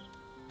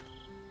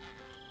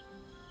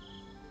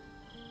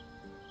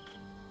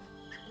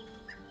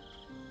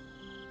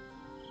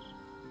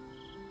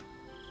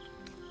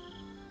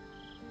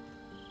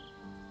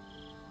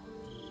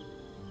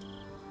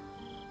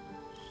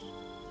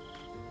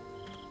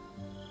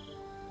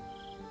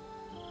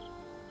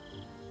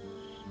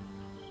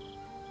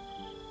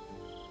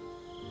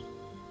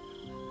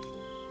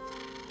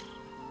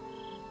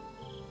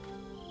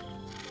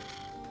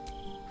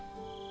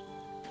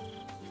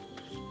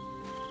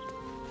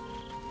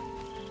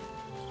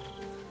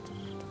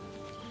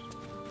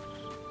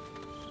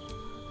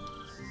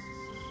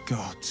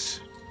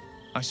 Gods,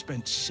 I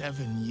spent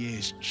 7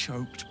 years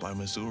choked by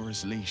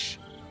Mazura's leash.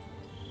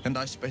 And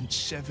I spent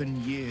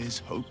 7 years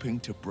hoping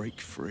to break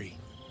free.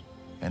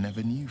 I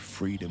never knew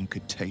freedom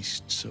could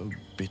taste so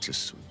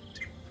bittersweet.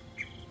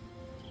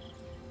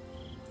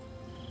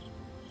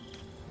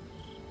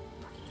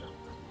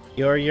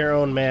 You're your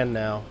own man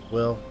now,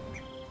 Will.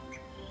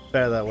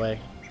 Better that way.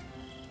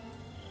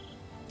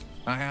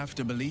 I have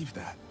to believe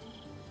that.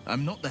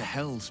 I'm not the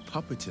Hell's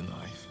puppet in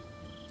life,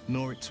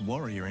 nor its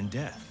warrior in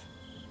death.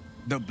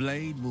 The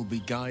blade will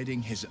be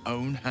guiding his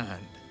own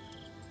hand.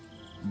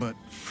 But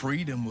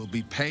freedom will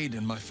be paid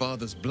in my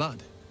father's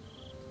blood.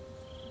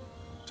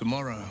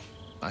 Tomorrow,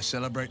 I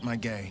celebrate my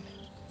gain.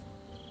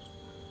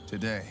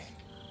 Today,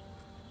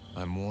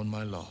 I mourn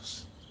my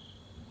loss.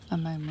 A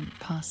moment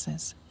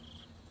passes.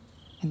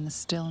 In the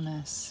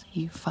stillness,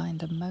 you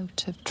find a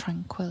mote of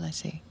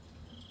tranquility.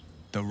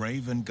 The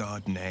Raven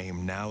Guard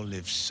name now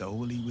lives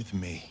solely with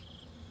me.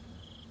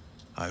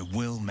 I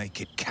will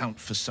make it count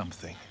for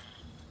something.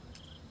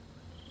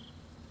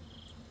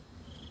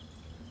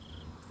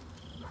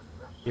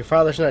 Your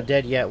father's not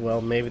dead yet, Will.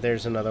 Maybe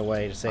there's another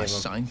way to save him. I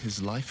signed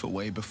his life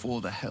away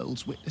before the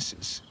Hell's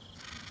witnesses.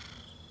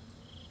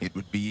 It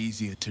would be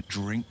easier to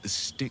drink the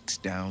sticks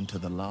down to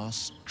the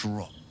last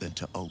drop than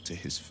to alter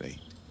his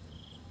fate.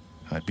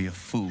 I'd be a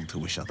fool to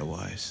wish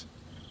otherwise.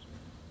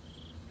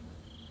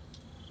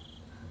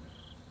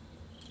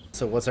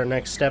 So what's our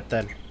next step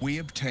then? We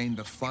obtain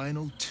the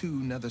final 2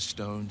 nether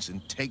stones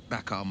and take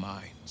back our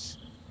minds.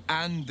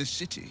 And the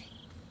city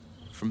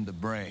from the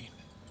brain.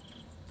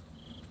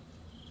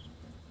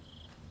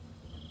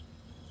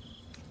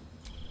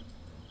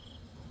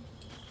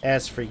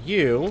 As for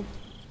you...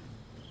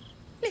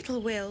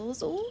 Little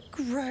Will's all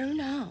grown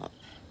up.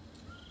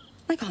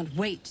 I can't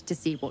wait to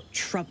see what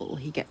trouble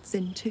he gets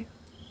into.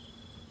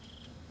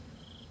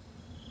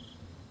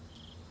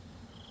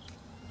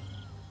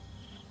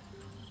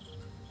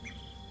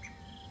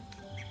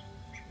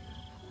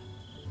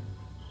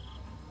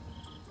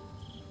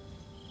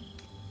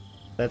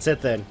 That's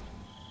it then.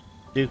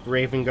 Duke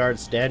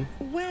Ravengard's dead?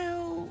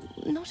 Well,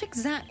 not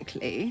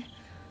exactly.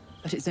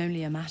 But it's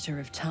only a matter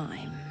of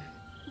time.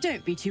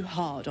 Don't be too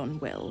hard on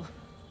Will.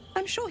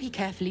 I'm sure he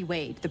carefully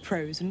weighed the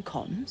pros and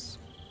cons.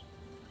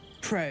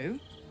 Pro,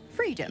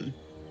 freedom.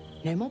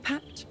 No more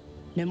pact,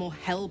 no more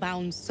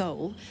hellbound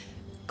soul.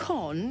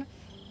 Con,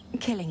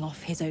 killing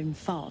off his own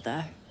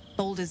father,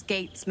 Baldur's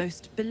Gate's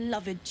most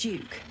beloved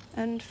duke,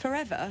 and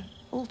forever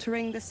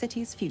altering the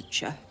city's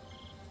future.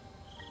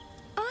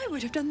 I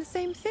would have done the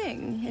same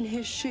thing in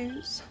his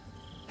shoes.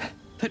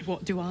 But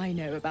what do I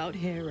know about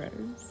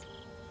heroes?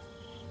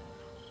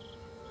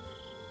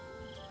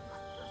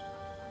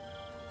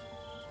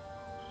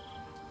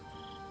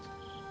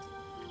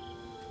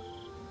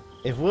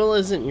 If Will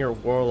isn't your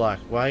warlock,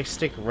 why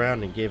stick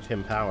around and give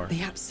him power?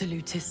 The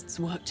Absolutists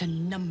worked a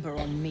number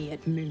on me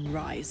at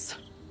Moonrise.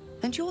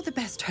 And you're the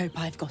best hope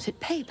I've got at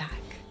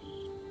payback.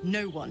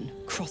 No one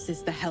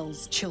crosses the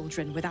Hell's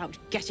children without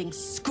getting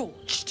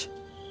scorched.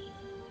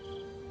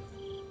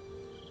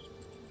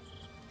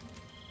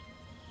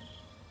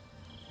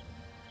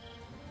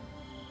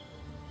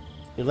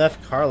 You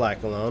left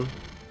Karlach alone.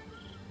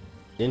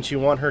 Didn't you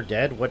want her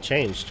dead? What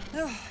changed?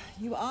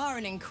 You are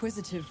an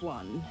inquisitive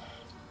one.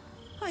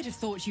 I'd have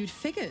thought you'd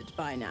figured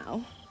by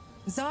now.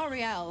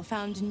 Zariel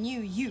found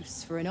new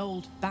use for an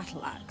old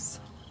battle axe.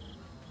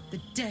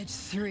 The dead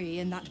 3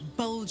 in that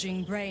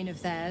bulging brain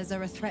of theirs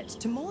are a threat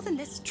to more than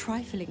this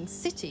trifling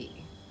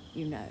city,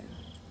 you know.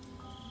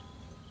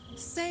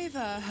 Savor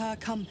her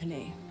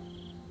company.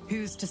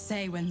 Who's to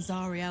say when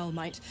Zariel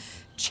might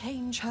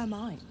change her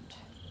mind?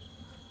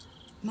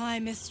 My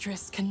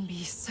mistress can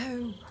be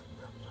so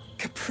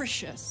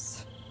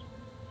capricious.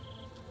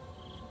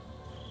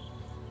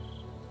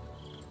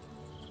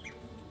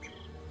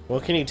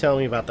 What can you tell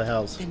me about the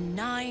Hells? The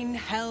 9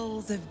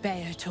 Hells of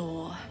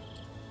Beator.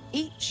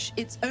 Each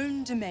its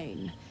own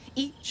domain,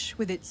 each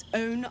with its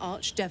own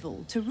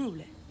archdevil to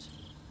rule it.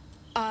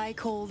 I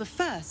call the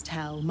first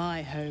Hell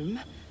my home,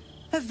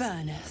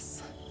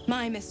 Avernus.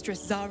 My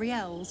mistress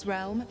Zariel's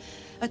realm,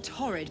 a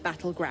torrid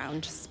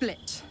battleground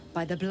split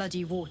by the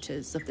bloody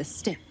waters of the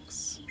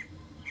Styx.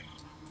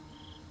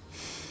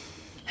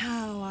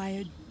 How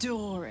I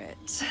adore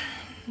it,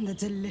 the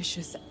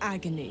delicious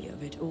agony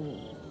of it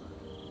all.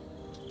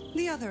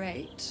 The other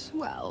 8,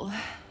 well,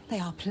 they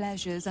are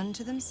pleasures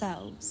unto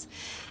themselves.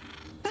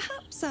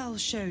 Perhaps I'll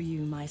show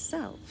you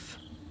myself,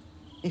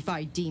 if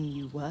I deem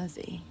you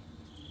worthy.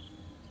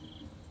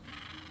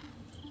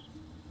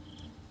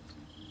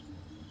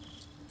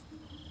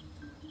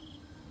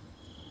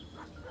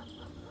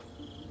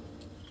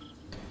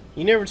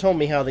 You never told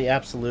me how the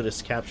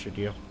Absolutists captured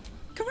you.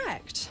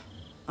 Correct.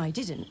 I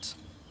didn't.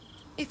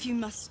 If you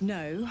must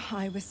know,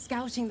 I was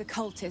scouting the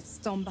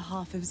cultists on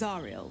behalf of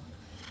Zariel.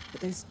 But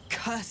those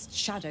cursed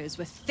shadows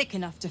were thick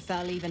enough to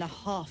fell even a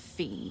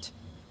half-fiend.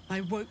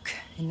 I woke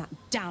in that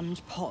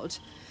damned pod.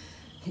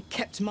 It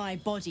kept my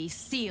body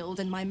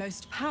sealed and my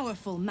most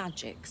powerful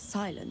magic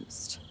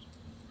silenced.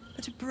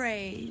 But a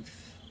brave,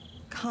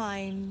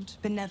 kind,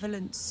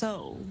 benevolent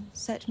soul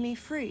set me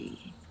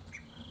free.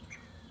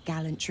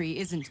 Gallantry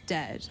isn't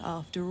dead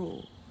after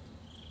all.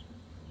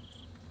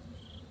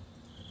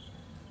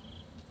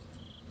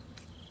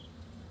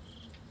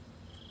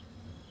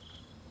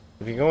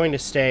 If you're going to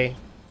stay,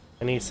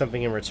 I need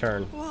something in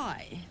return.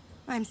 Why?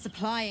 I'm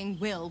supplying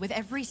Will with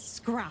every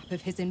scrap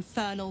of his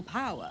infernal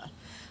power.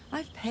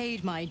 I've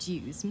paid my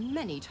dues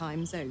many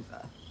times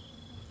over.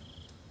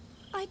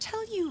 I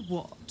tell you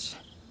what,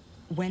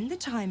 when the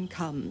time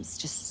comes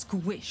to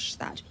squish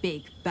that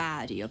big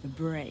baddie of a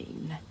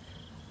brain,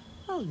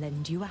 I'll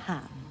lend you a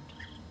hand.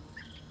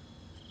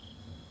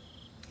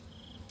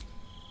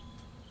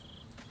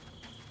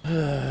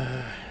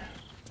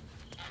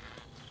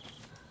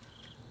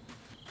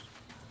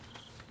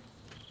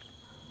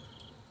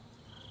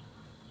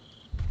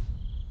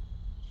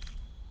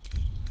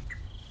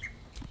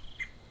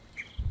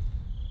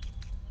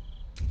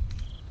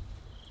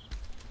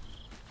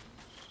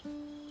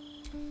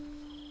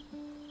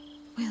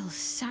 Will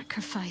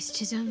sacrificed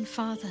his own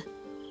father.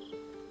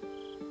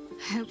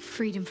 I hope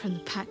freedom from the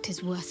pact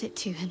is worth it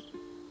to him.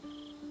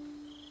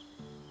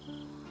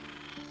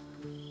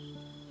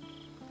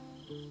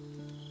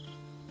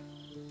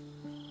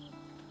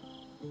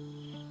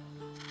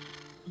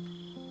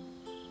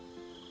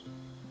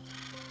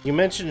 You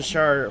mentioned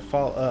Shar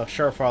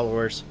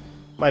followers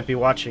might be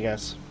watching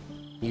us.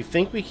 You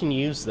think we can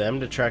use them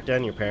to track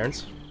down your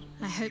parents?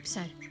 I hope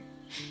so.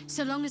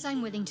 So long as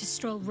I'm willing to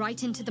stroll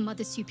right into the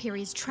Mother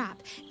Superior's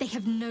trap, they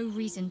have no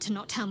reason to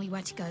not tell me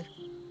where to go.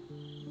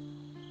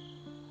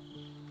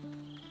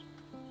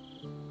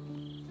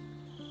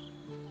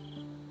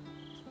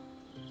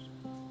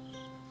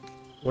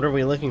 What are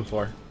we looking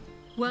for?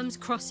 Worm's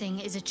Crossing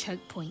is a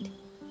choke point.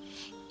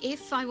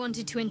 If I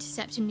wanted to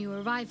intercept a new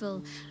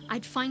arrival,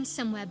 I'd find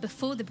somewhere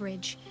before the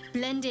bridge,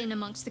 blend in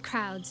amongst the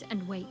crowds,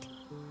 and wait.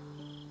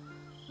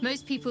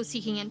 Most people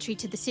seeking entry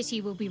to the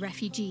city will be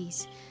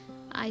refugees.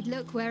 I'd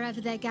look wherever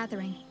they're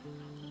gathering.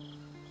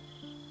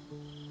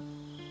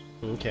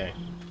 Okay.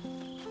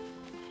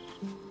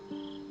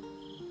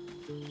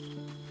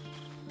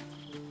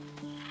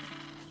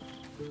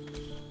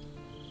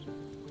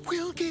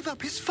 Will gave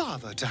up his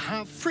father to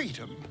have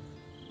freedom.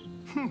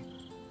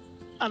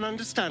 An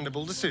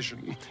understandable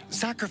decision.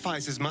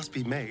 Sacrifices must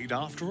be made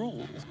after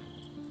all.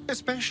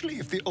 Especially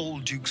if the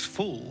old Duke's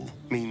fall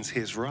means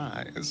his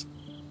rise.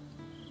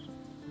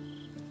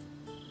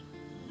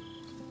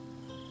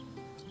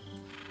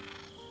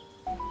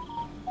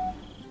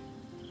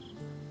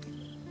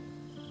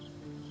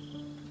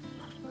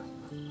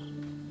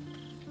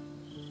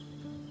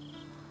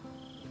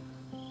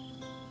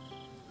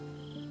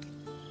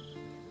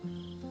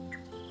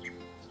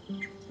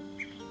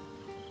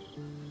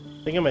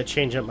 I think I might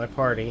change up my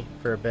party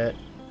for a bit.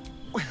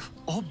 Well,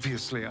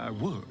 obviously I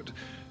would.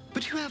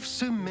 But you have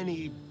so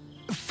many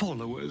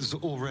followers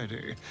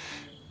already.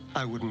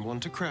 I wouldn't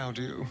want to crowd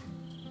you.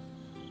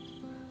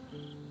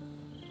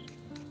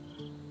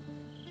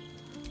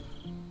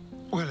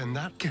 Well, in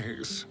that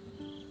case,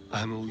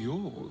 I'm all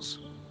yours.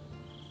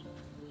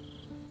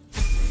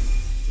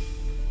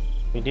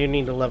 We do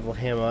need to level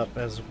him up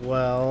as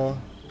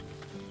well.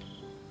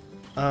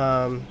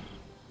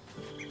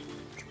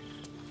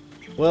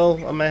 Well,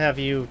 I'm gonna have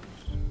you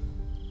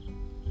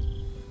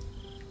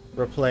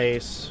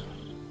replace.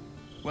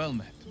 Well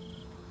met.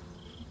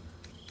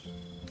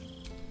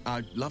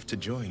 I'd love to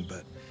join,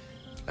 but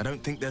I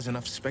don't think there's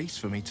enough space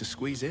for me to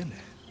squeeze in.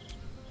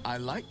 I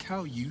like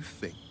how you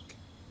think.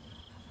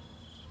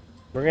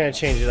 We're gonna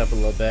change it up a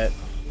little bit.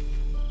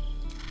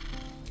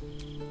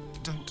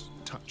 Don't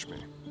touch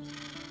me.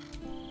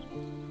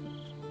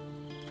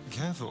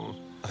 Careful,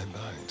 I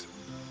bite.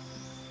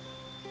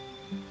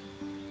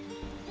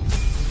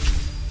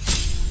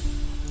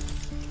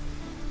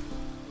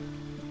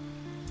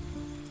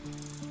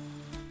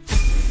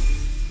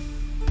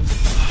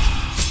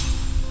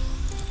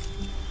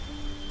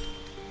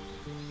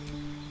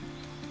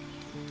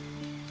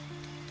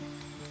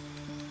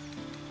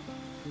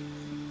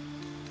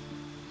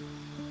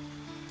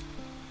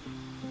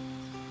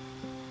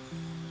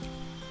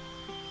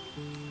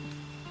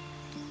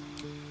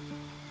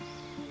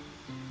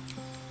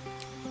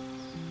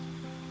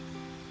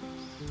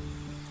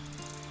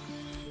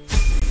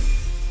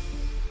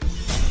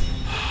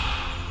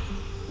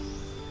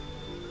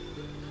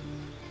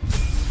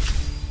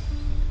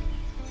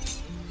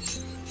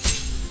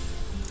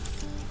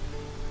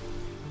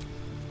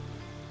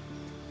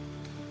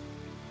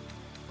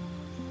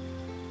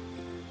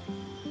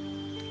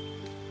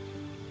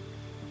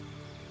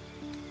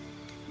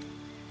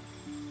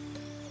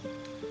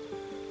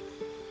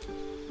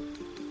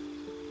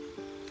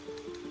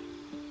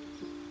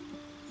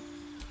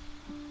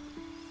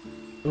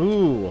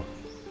 Ooh,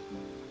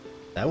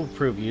 that would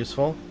prove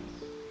useful.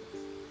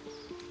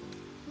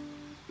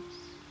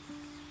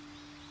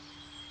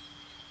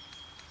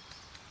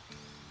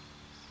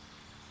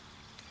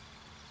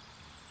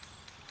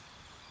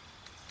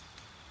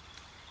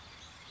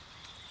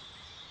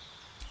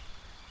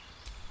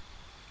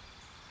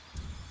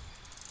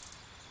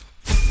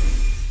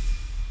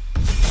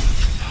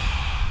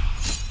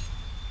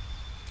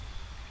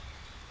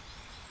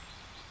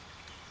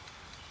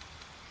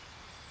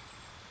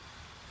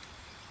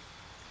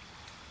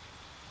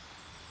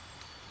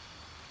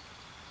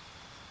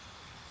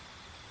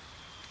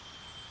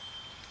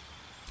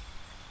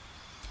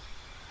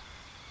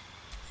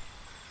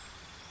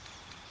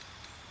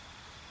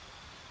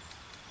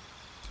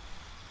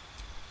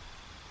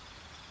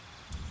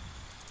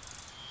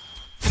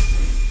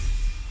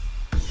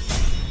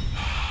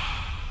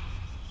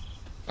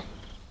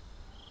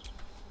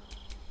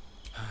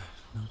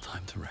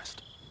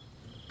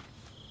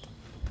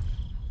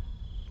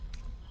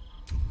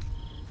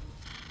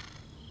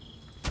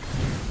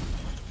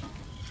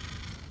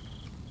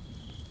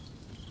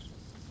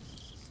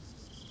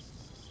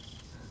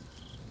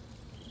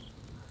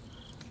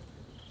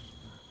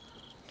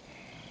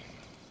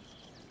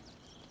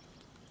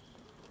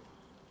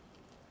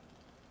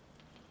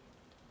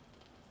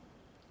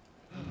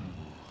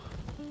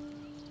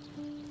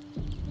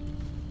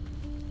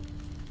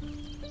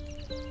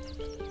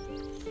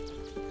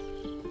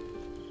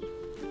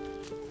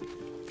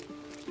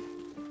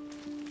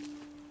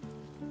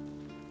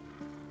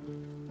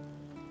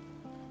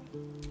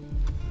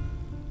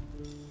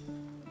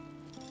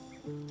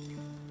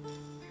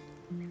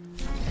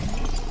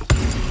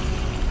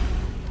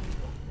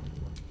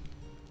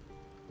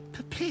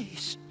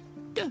 Please,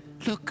 don't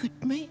look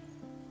at me.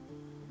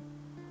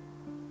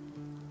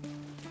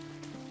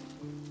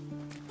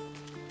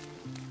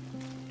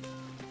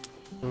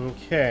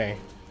 Okay.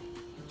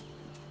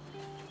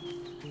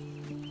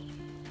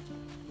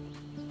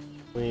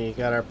 We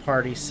got our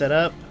party set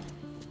up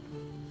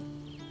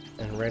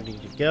and ready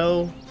to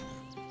go.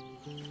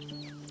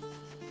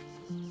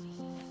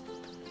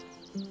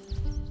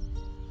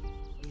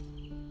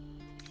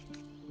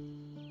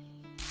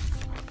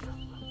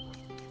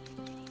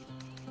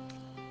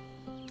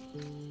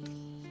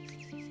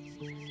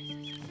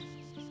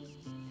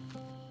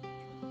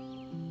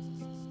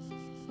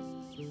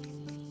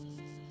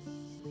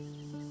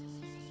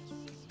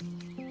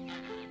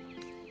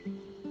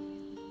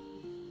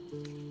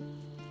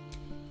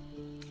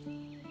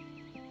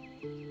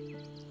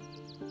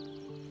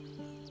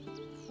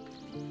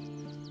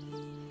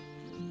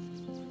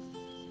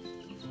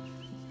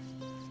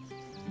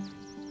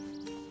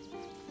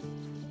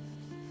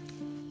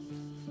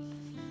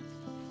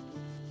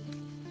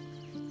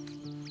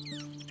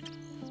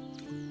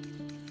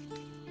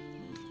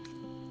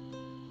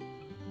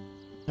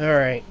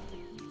 Alright.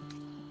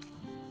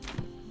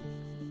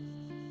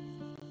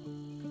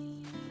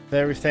 With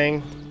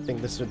everything, I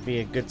think this would be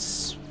a good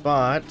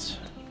spot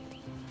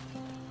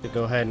to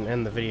go ahead and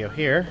end the video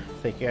here.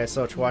 Thank you guys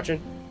so much for watching.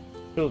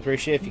 Really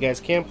appreciate it. If you guys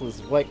can, please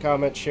like,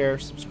 comment, share,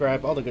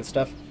 subscribe, all the good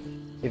stuff.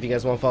 If you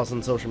guys want to follow us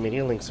on social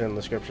media, links are in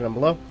the description down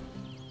below.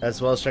 As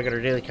well as check out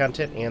our daily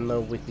content and the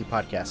weekly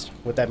podcast.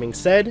 With that being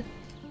said,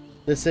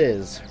 this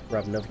is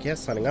Rob Novakast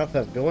signing off.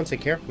 Have a good one,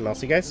 take care, and I'll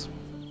see you guys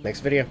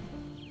next video.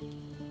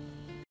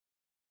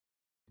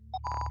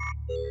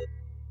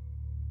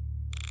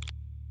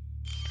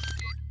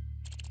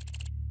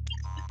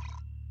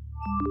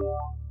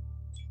 You